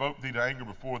have provoked thee to anger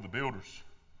before the builders.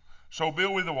 So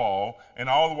build we the wall, and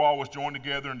all the wall was joined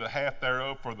together into half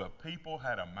thereof, for the people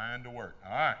had a mind to work.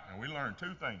 All right, now we learned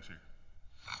two things here.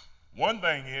 One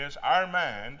thing is our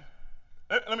mind.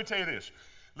 Let me tell you this.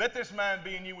 Let this mind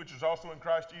be in you, which is also in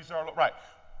Christ Jesus our Lord. Right.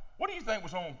 What do you think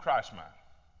was on Christ's mind?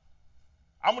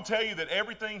 I'm going to tell you that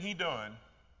everything he done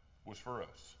was for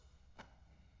us.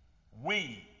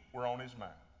 We were on his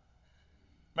mind.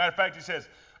 Matter of fact, he says,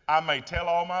 I may tell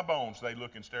all my bones, they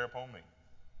look and stare upon me.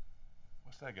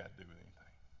 What's that got to do with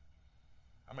anything?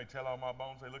 I may tell all my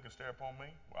bones, they look and stare upon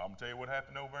me. Well, I'm going to tell you what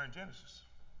happened over in Genesis.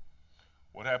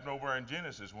 What happened over in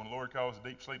Genesis when the Lord caused a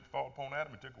deep sleep to fall upon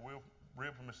Adam, he took a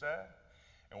rib from his side.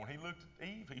 And when he looked at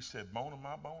Eve, he said, bone of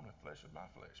my bone and flesh of my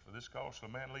flesh. For this cause shall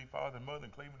a man leave father and mother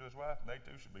and cleave unto his wife, and they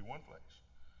two shall be one flesh.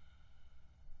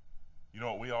 You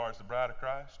know what we are as the bride of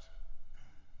Christ?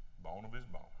 Bone of his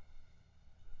bone.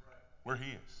 We're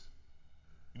his.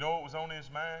 You know what was on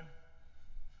his mind?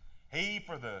 He,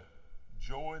 for the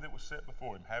joy that was set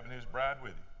before him, having his bride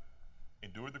with him,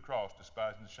 endured the cross,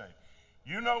 despising the shame.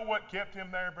 You know what kept him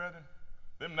there, brethren?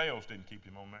 Them nails didn't keep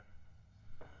him on there.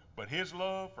 But his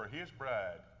love for his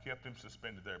bride kept him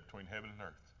suspended there between heaven and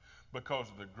earth because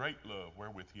of the great love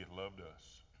wherewith he had loved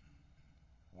us.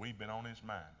 We've been on his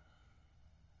mind.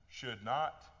 Should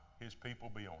not his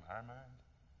people be on our mind?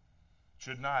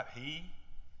 Should not he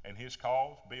and his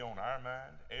cause be on our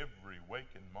mind every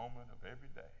waking moment of every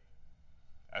day?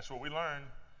 That's what we learned.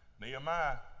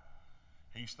 Nehemiah,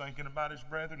 he's thinking about his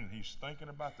brethren, and he's thinking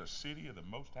about the city of the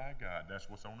Most High God. That's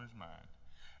what's on his mind.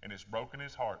 And it's broken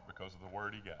his heart because of the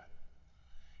word he got.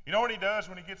 You know what he does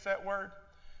when he gets that word?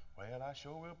 Well, I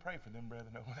sure will pray for them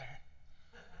brethren over there.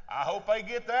 I hope they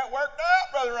get that worked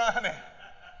out, Brother Ronnie.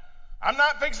 I'm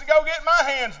not fixing to go get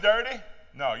my hands dirty.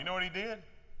 No, you know what he did?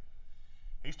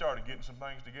 He started getting some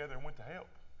things together and went to help.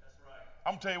 That's right.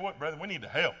 I'm going to tell you what, brethren, we need to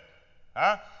help.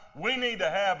 Huh? We need to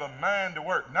have a mind to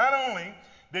work. Not only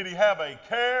did he have a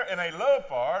care and a love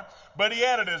for her, but he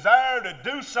had a desire to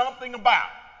do something about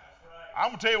it. I'm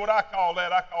going to tell you what I call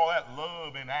that. I call that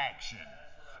love in action.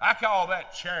 I call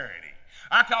that charity.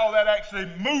 I call that actually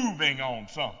moving on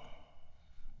something.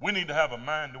 We need to have a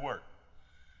mind to work.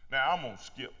 Now, I'm going to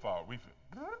skip forward.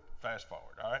 Fast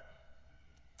forward, all right?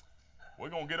 We're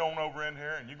going to get on over in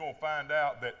here, and you're going to find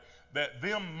out that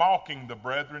them mocking the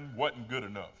brethren wasn't good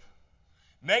enough.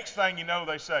 Next thing you know,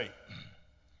 they say,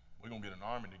 we're going to get an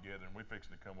army together, and we're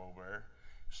fixing to come over there,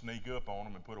 sneak up on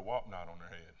them, and put a whop knot on their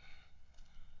head.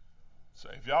 So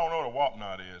if y'all don't know what a whop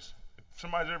knot is, if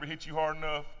somebody's ever hit you hard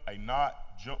enough, a knot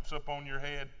jumps up on your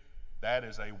head, that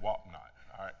is a whop knot.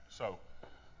 All right, so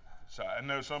I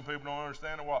know some people don't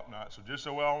understand a whop knot, so just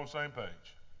so we're all on the same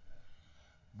page.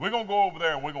 We're going to go over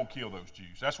there and we're going to kill those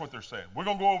Jews. That's what they're saying. We're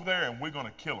going to go over there and we're going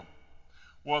to kill them.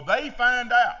 Well, they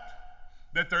find out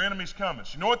that their enemy's coming.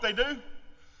 So you know what they do?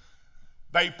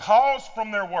 They pause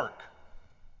from their work.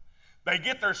 They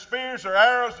get their spears, their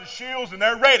arrows, their shields, and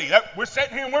they're ready. We're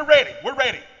sitting here and we're ready. We're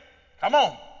ready. Come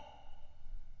on.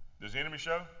 Does the enemy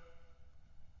show?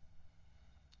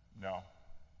 No.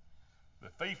 The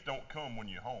thief don't come when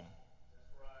you're home.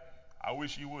 I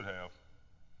wish he would have.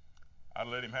 I'd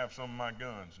let him have some of my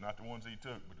guns, not the ones he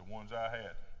took, but the ones I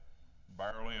had.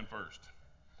 Barrel in first.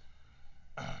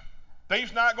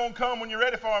 Thief's not going to come when you're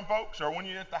ready for him, folks, or when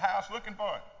you're at the house looking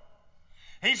for him.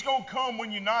 He's going to come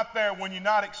when you're not there, when you're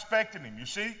not expecting him, you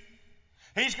see?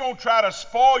 He's going to try to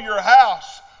spoil your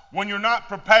house when you're not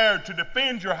prepared to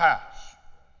defend your house.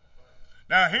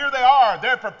 Now, here they are.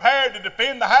 They're prepared to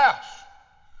defend the house.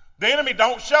 The enemy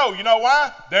don't show. You know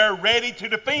why? They're ready to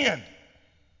defend.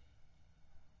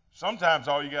 Sometimes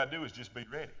all you got to do is just be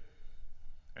ready,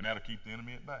 and that'll keep the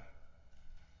enemy at bay.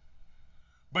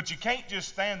 But you can't just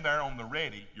stand there on the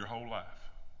ready your whole life.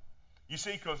 You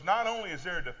see, because not only is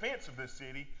there a defense of this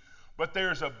city, but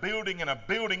there's a building and a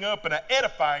building up and an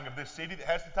edifying of this city that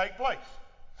has to take place.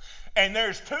 And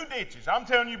there's two ditches. I'm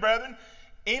telling you, brethren,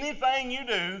 anything you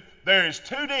do, there is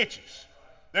two ditches.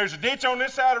 There's a ditch on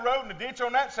this side of the road and a ditch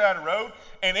on that side of the road,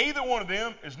 and either one of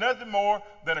them is nothing more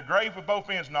than a grave with both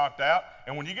ends knocked out,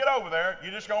 and when you get over there,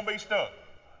 you're just going to be stuck.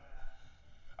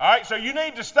 All right, so you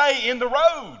need to stay in the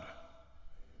road,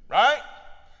 right?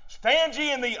 Stand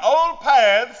ye in the old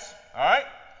paths, all right,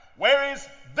 where is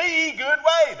the good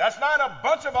way. That's not a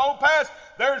bunch of old paths.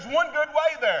 There's one good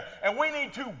way there, and we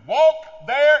need to walk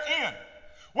therein.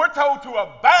 We're told to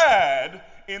abide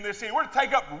in this city. We're to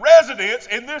take up residence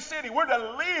in this city. We're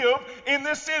to live in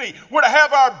this city. We're to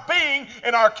have our being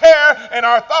and our care and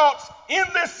our thoughts in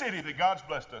this city that God's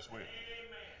blessed us with.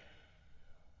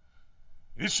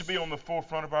 This should be on the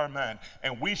forefront of our mind,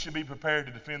 and we should be prepared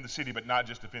to defend the city, but not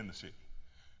just defend the city,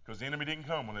 because the enemy didn't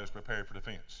come when they was prepared for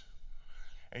defense.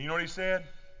 And you know what he said?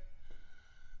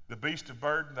 The beast of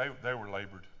burden, they were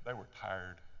labored. They were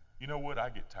tired. You know what? I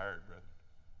get tired, brother.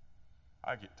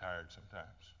 I get tired sometimes.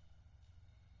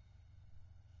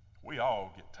 We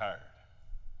all get tired.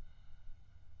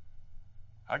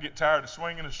 I get tired of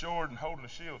swinging a sword and holding a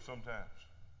shield sometimes.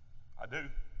 I do.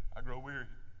 I grow weary.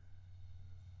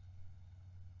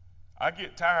 I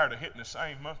get tired of hitting the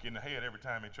same monkey in the head every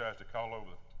time he tries to crawl over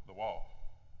the wall.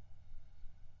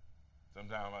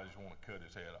 Sometimes I just want to cut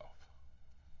his head off.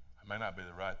 It may not be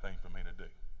the right thing for me to do.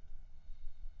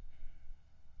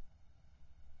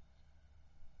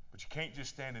 But you can't just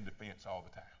stand in defense all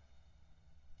the time,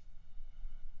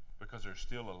 because there's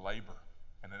still a labor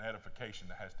and an edification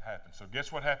that has to happen. So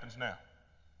guess what happens now?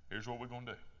 Here's what we're going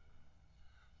to do.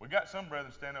 We got some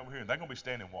brethren standing over here, and they're going to be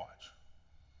standing watch.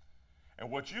 And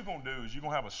what you're going to do is you're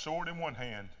going to have a sword in one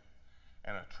hand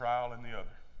and a trowel in the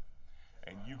other.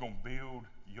 And you're going to build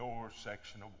your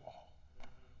section of wall.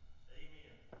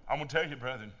 Amen. I'm going to tell you,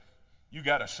 brethren, you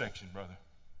got a section, brother.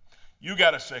 You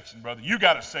got a section, brother. You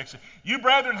got a section. You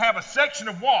brethren have a section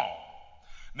of wall.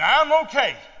 Now, I'm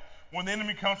okay when the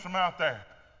enemy comes from out there.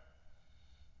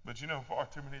 But you know, far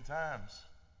too many times,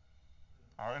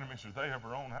 our enemies are they of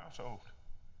our own household.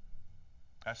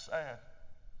 That's sad.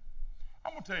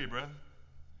 I'm going to tell you, brother,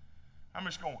 I'm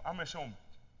just going to,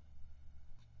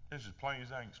 this is as plain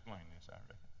as I can explain this, I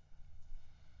reckon.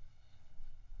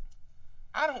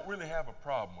 I don't really have a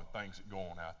problem with things that go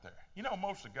on out there. You know,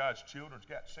 most of God's children's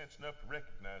got sense enough to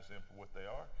recognize them for what they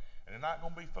are, and they're not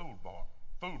going to be fooled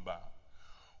by them.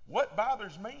 What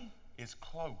bothers me is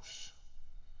close.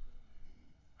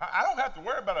 I don't have to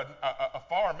worry about a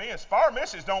far miss. Far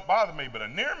misses don't bother me, but a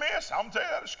near miss, I'm going to tell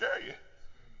you, that'll scare you.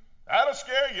 That'll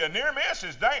scare you. A near miss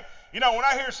is dang. You know, when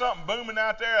I hear something booming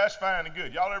out there, that's fine and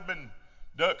good. Y'all ever been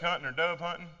duck hunting or dove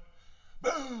hunting?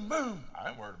 Boom, boom. I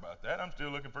ain't worried about that. I'm still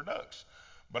looking for ducks.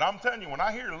 But I'm telling you, when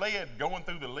I hear lead going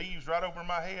through the leaves right over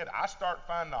my head, I start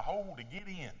finding a hole to get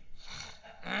in.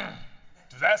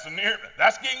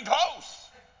 That's getting close.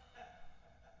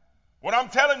 What I'm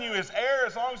telling you is air,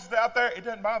 as long as it's out there, it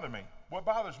doesn't bother me. What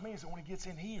bothers me is that when it gets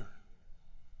in here.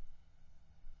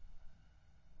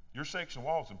 Your section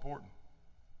wall is important.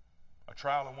 A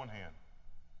trowel in one hand,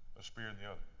 a spear in the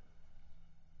other.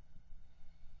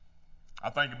 I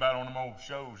think about on them old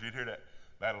shows, you'd hear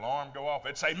that alarm go off.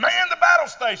 It'd say, man the battle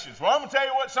stations. Well, I'm going to tell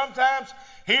you what, sometimes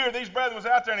here, these brethren was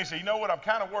out there and he said, you know what, I'm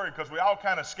kind of worried because we all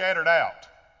kind of scattered out.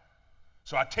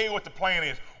 So I tell you what the plan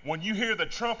is. When you hear the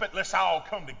trumpet, let's all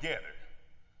come together.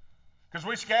 Because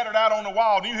we scattered out on the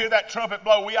wall. And you hear that trumpet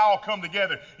blow, we all come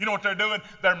together. You know what they're doing?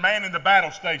 They're manning the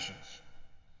battle stations.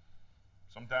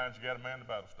 Sometimes you got to man the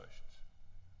battle stations.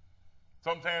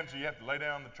 Sometimes you have to lay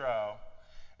down the trowel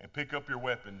and pick up your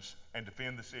weapons and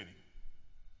defend the city.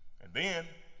 And then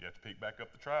you have to pick back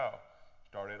up the trowel,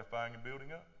 start edifying and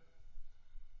building up.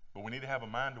 But we need to have a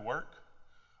mind to work,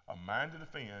 a mind to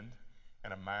defend,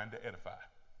 and a mind to edify.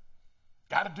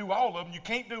 Got to do all of them. You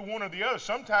can't do one or the other.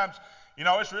 Sometimes,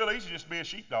 it's real easy just to be a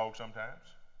sheepdog sometimes.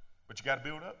 But you got to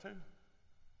build up too.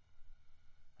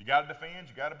 You got to defend,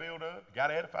 you got to build up, you got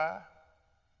to edify.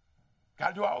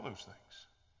 Got to do all those things.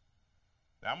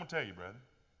 Now I'm going to tell you, brother.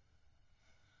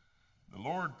 The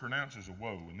Lord pronounces a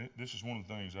woe, and this is one of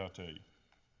the things I'll tell you.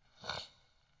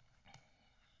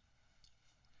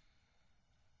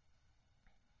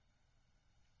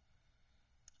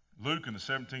 Luke in the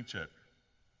 17th chapter.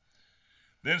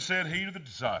 Then said he to the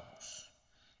disciples,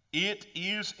 it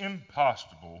is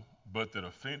impossible, but that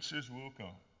offenses will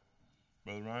come.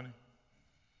 Brother Ronnie,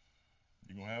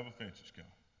 you're going to have offenses come.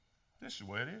 This is the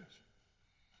way it is.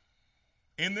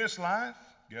 In this life,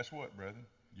 guess what, brethren?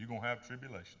 You're going to have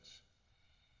tribulations.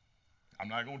 I'm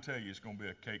not going to tell you it's going to be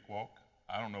a cakewalk.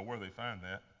 I don't know where they find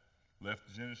that. Left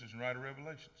of Genesis and right of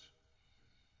Revelations.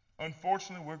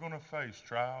 Unfortunately, we're going to face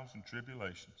trials and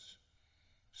tribulations,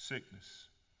 sickness,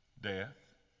 death,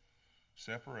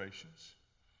 separations,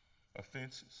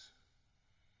 offenses.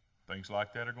 Things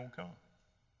like that are going to come.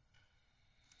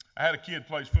 I had a kid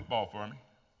plays football for me.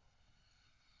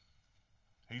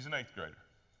 He's an 8th grader.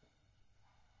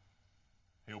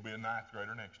 He'll be a 9th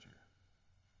grader next year.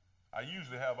 I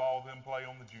usually have all of them play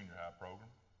on the junior high program.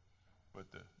 But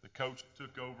the coach that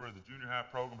took over the junior high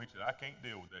program, he said, I can't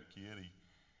deal with that kid.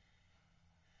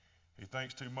 He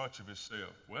thinks too much of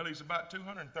himself. Well, he's about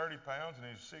 230 pounds, and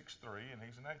he's 6'3", and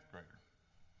he's an 8th grader.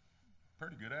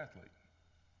 Pretty good athlete.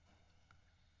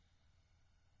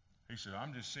 He said,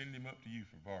 I'm just sending him up to you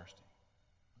for varsity.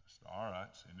 I said, all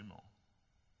right, send him on.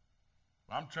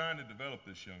 I'm trying to develop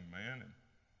this young man. And,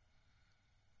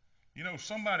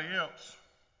 somebody else,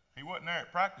 he wasn't there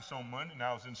at practice on Monday, and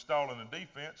I was installing the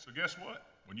defense. So guess what?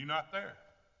 When you're not there,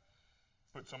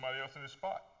 put somebody else in his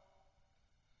spot.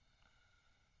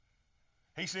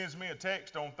 He sends me a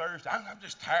text on Thursday. I'm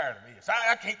just tired of this.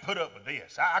 I can't put up with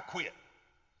this. I quit.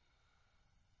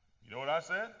 You know what I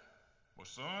said? Well,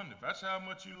 son, if that's how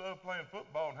much you love playing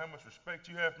football and how much respect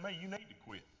you have for me, you need to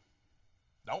quit.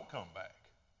 Don't come back.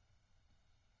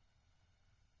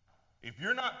 If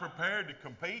you're not prepared to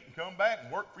compete and come back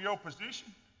and work for your position,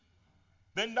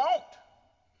 then don't.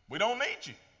 We don't need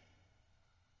you.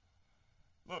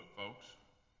 Look, folks,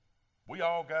 we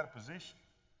all got a position.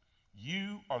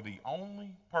 You are the only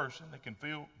person that can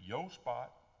fill your spot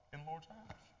in the Lord's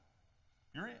house.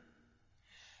 You're it.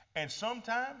 And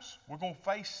sometimes we're going to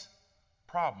face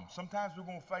problems. Sometimes we're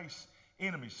going to face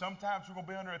enemies. Sometimes we're going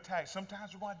to be under attack.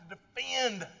 Sometimes we're going to have to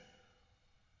defend.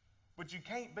 But you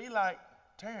can't be like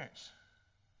Terrence.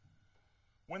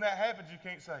 When that happens, you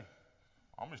can't say,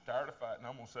 I'm just tired of fighting.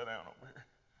 I'm going to sit down over here.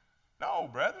 No,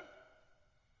 brethren.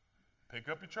 Pick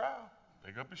up your trowel.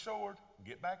 Pick up your sword. And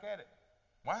get back at it.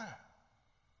 Why?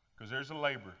 Because there's a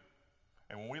labor.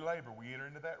 And when we labor, we enter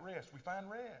into that rest. We find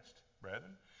rest,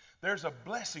 brethren. There's a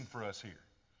blessing for us here.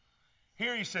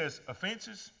 Here he says,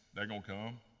 offenses, they're going to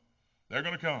come. They're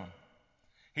going to come.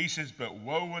 He says, but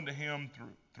woe unto him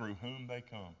through whom they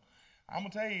come. I'm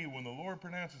going to tell you, when the Lord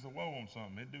pronounces a woe on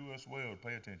something, it do us well to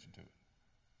pay attention to it.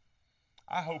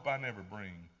 I hope I never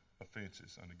bring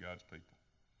offenses unto God's people.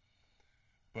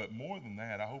 But more than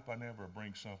that, I hope I never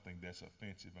bring something that's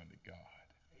offensive unto God.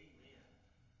 Amen.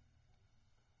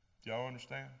 Y'all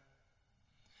understand?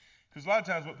 Because a lot of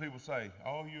times what people say,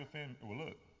 oh, you offend me. Well,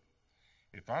 look,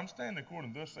 if I'm standing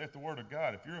according to thus saith the word of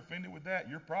God, if you're offended with that,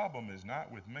 your problem is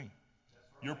not with me. Right.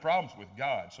 Your problem's with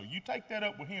God. So you take that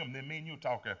up with him, then me and you'll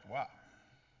talk after a while.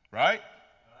 Right?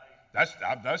 That's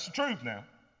the truth now.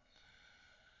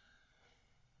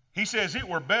 He says, it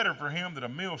were better for him that a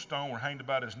millstone were hanged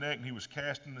about his neck and he was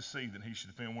cast in the sea than he should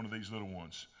offend one of these little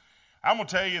ones. I'm going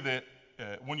to tell you that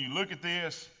when you look at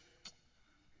this,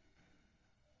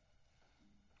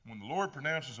 when the Lord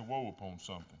pronounces a woe upon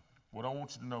something, what I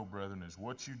want you to know, brethren, is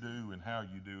what you do and how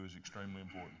you do is extremely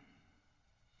important.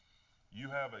 You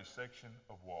have a section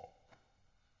of wall.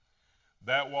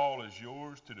 That wall is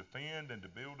yours to defend and to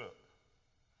build up.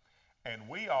 And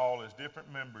we all, as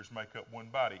different members, make up one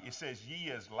body. It says, ye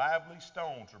as lively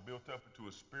stones are built up into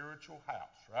a spiritual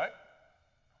house, right?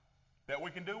 That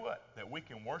we can do what? That we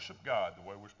can worship God the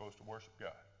way we're supposed to worship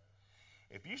God.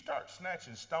 If you start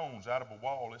snatching stones out of a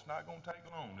wall, it's not going to take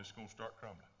long. It's going to start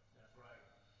crumbling. That's right.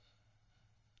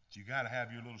 So you got to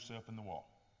have your little self in the wall.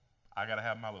 I got to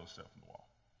have my little self in the wall.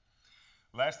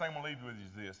 Last thing I'm going to leave you with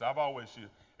is this.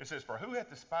 It says, for who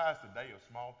hath despised the day of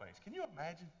small things? Can you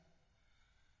imagine?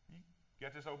 You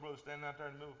got this old brother standing out there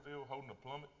in the middle of the field holding a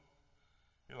plummet.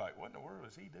 You're like, what in the world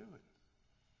is he doing?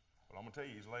 Well, I'm going to tell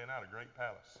you, he's laying out a great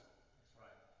palace. That's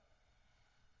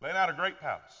right. Laying out a great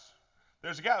palace.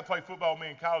 There's a guy that played football with me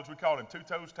in college. We called him Two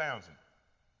Toes Townsend.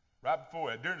 Right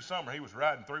before that, during the summer, he was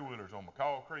riding three-wheelers on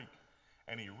McCall Creek,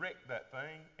 and he wrecked that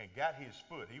thing and got his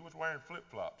foot. He was wearing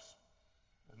flip-flops.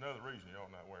 There's another reason you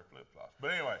ought not wear flip-flops.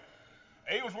 But anyway,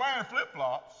 he was wearing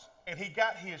flip-flops, and he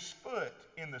got his foot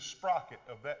in the sprocket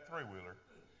of that three-wheeler,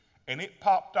 and it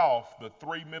popped off the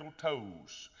three middle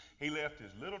toes. He left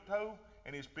his little toe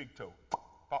and his big toe.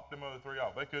 Popped them other three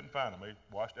off. They couldn't find him.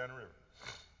 He washed down the river.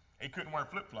 He couldn't wear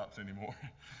flip-flops anymore.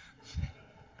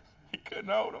 He couldn't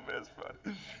hold them. It's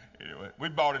funny. Anyway, we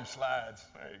bought him slides.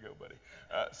 There you go, buddy.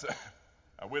 So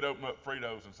we'd open up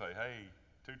Fritos and say, hey,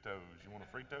 Two Toes, you want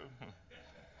a Frito?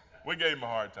 We gave him a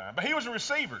hard time. But he was a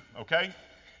receiver, okay?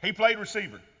 He played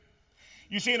receiver.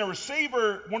 You see, in a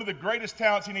receiver, one of the greatest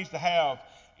talents he needs to have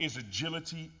is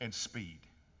agility and speed.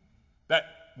 That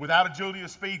without agility and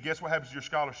speed, guess what happens to your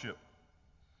scholarship?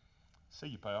 See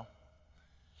you, pal.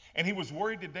 And he was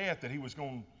worried to death that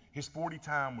his 40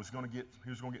 time was going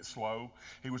to get slow.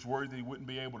 He was worried that he wouldn't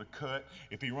be able to cut.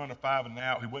 If he run a 5 and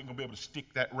out, he wasn't going to be able to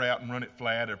stick that route and run it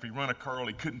flat. Or if he run a curl,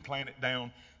 he couldn't plant it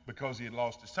down because he had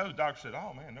lost his toe. The doctor said,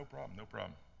 oh man, no problem, no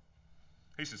problem.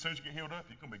 He said, as soon as you get healed up,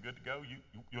 you're going to be good to go.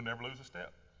 You'll never lose a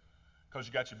step because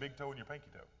you got your big toe and your pinky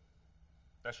toe.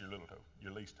 That's your little toe,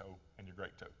 your least toe, and your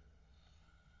great toe.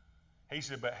 He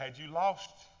said, but had you lost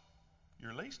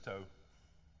your least toe,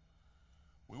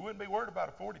 we wouldn't be worried about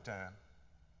a 40 time.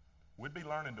 We'd be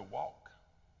learning to walk.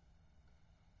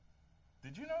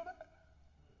 Did you know that?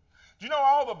 Do you know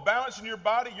all the balance in your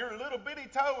body, your little bitty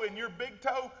toe and your big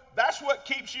toe, that's what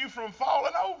keeps you from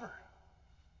falling over.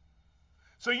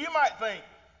 So you might think,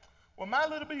 well, my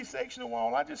little bitty section of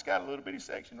wall, I just got a little bitty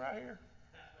section right here.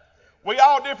 We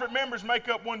all different members make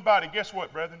up one body. Guess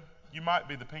what, brethren? You might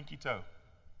be the pinky toe.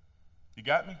 You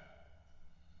got me?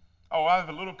 Oh, I have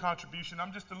a little contribution.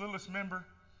 I'm just the littlest member.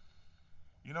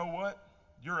 You know what?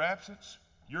 Your absence,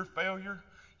 your failure,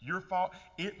 your fault,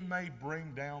 it may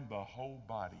bring down the whole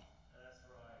body. That's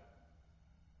right.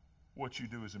 What you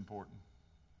do is important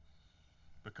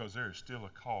because there is still a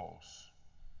cause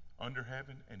under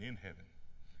heaven and in heaven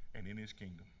and in his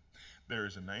kingdom. There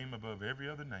is a name above every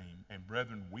other name, and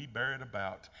brethren, we bear it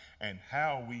about, and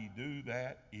how we do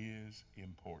that is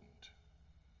important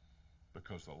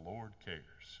because the Lord cares.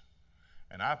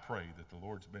 And I pray that the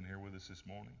Lord's been here with us this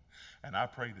morning, and I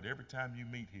pray that every time you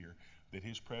meet here, that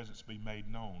his presence be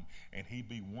made known, and he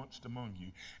be once among you,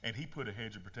 and he put a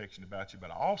hedge of protection about you.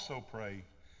 But I also pray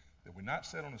that we not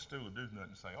sit on a stool and do nothing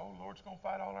and say, oh, Lord's going to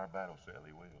fight all our battles. Hell,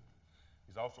 he will.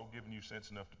 He's also given you sense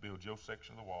enough to build your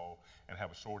section of the wall and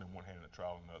have a sword in one hand and a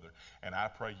trowel in another. And I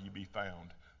pray you be found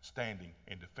standing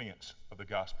in defense of the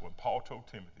gospel. And Paul told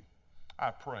Timothy,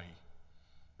 I pray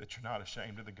that you're not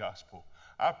ashamed of the gospel.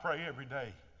 I pray every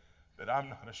day that I'm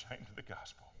not ashamed of the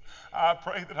gospel. I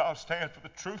pray that I'll stand for the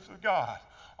truth of God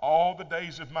all the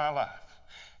days of my life.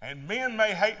 And men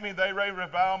may hate me, they may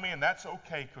revile me, and that's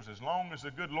okay, because as long as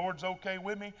the good Lord's okay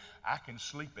with me, I can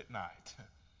sleep at night.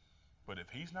 But if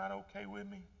he's not okay with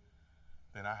me,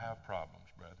 then I have problems,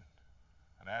 brethren.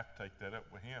 And I have to take that up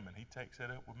with him, and he takes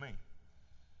that up with me.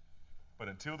 But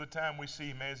until the time we see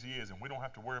him as he is, and we don't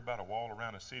have to worry about a wall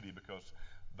around a city because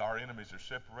our enemies are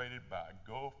separated by a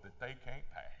gulf that they can't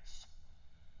pass.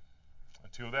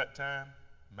 Until that time,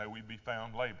 may we be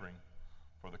found laboring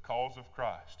for the cause of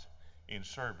Christ in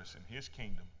service in his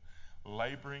kingdom,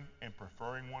 laboring and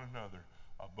preferring one another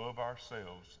above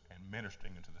ourselves and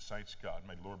ministering unto the saints of God.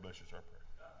 May the Lord bless us, our prayer.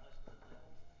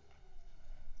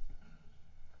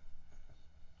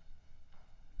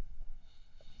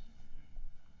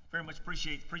 Very much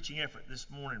appreciate the preaching effort this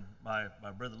morning by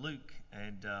Brother Luke,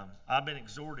 and I've been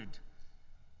exhorted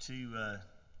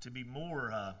to be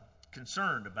more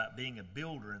concerned about being a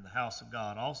builder in the house of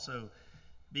God. Also,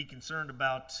 be concerned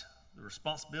about the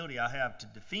responsibility I have to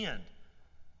defend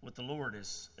what the Lord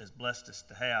has blessed us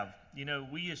to have. You know,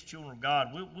 we as children of God,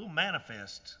 we'll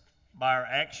manifest by our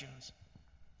actions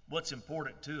what's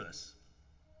important to us.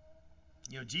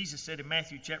 You know, Jesus said in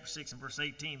Matthew chapter 6 and verse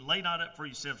 18, "Lay not up for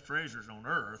yourselves treasures on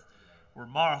earth, where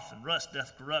moth and rust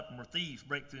doth corrupt, and where thieves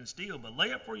break through and steal. But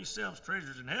lay up for yourselves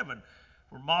treasures in heaven,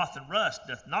 where moth and rust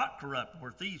doth not corrupt, and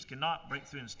where thieves cannot break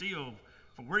through and steal.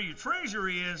 For where your treasure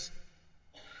is,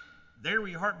 there will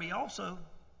your heart be also."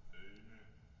 Amen.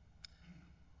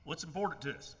 What's important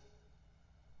to us?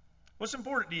 What's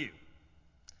important to you?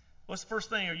 What's the first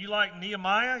thing? Are you like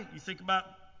Nehemiah? You think about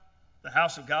the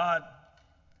house of God,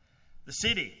 the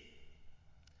city.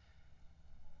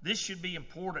 This should be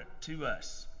important to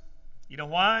us. You know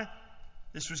why?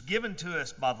 This was given to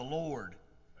us by the Lord.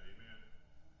 Amen.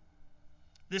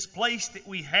 This place that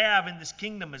we have in this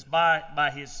kingdom is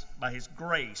by His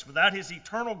grace. Without His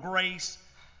eternal grace,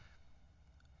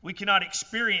 we cannot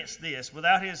experience this.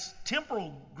 Without His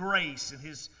temporal grace and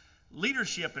His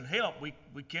leadership and help, we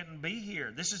couldn't be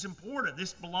here. This is important.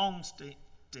 This belongs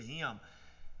to Him.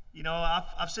 You know,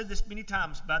 I've said this many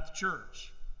times about the church.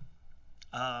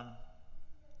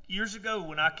 Years ago,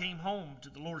 when I came home to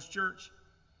the Lord's church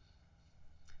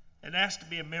and asked to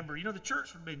be a member, you know, the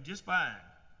church would have been just fine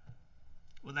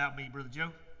without me, Brother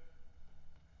Joe.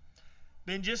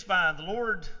 Been just fine. The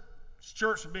Lord's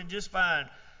church would have been just fine,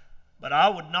 but I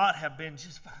would not have been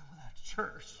just fine without the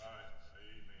church. Right.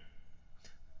 Amen.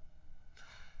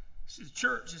 See, the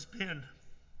church has been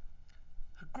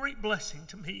a great blessing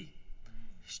to me.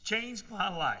 It's changed my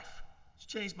life.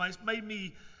 It's made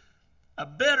me a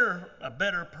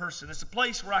better person. It's a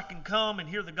place where I can come and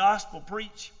hear the gospel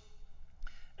preached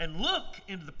and look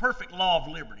into the perfect law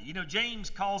of liberty. You know, James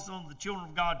calls on the children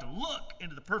of God to look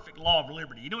into the perfect law of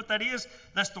liberty. You know what that is?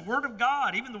 That's the Word of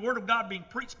God, even the Word of God being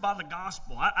preached by the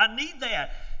gospel. I need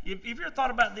that. If you ever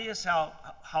thought about this, how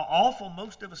awful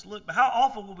most of us look, but how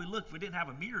awful would we look if we didn't have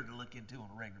a mirror to look into on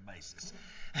a regular basis?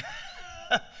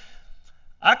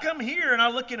 I come here and I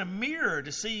look in a mirror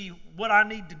to see what I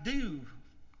need to do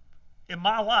in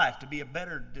my life to be a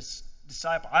better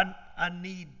disciple. I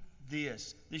need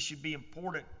this. This should be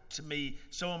important to me,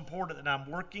 so important that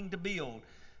I'm working to build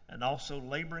and also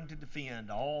laboring to defend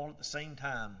all at the same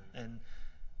time. And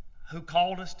who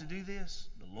called us to do this?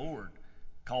 The Lord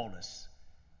called us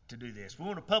to do this. We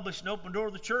want to publish an open door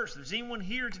of the church. If there's anyone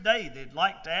here today that'd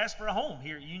like to ask for a home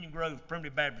here at Union Grove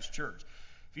Primitive Baptist Church,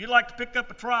 if you'd like to pick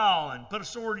up a trowel and put a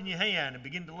sword in your hand and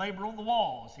begin to labor on the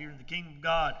walls here in the kingdom of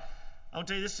God, I want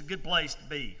to tell you, this is a good place to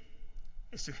be.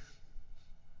 It's a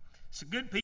good piece.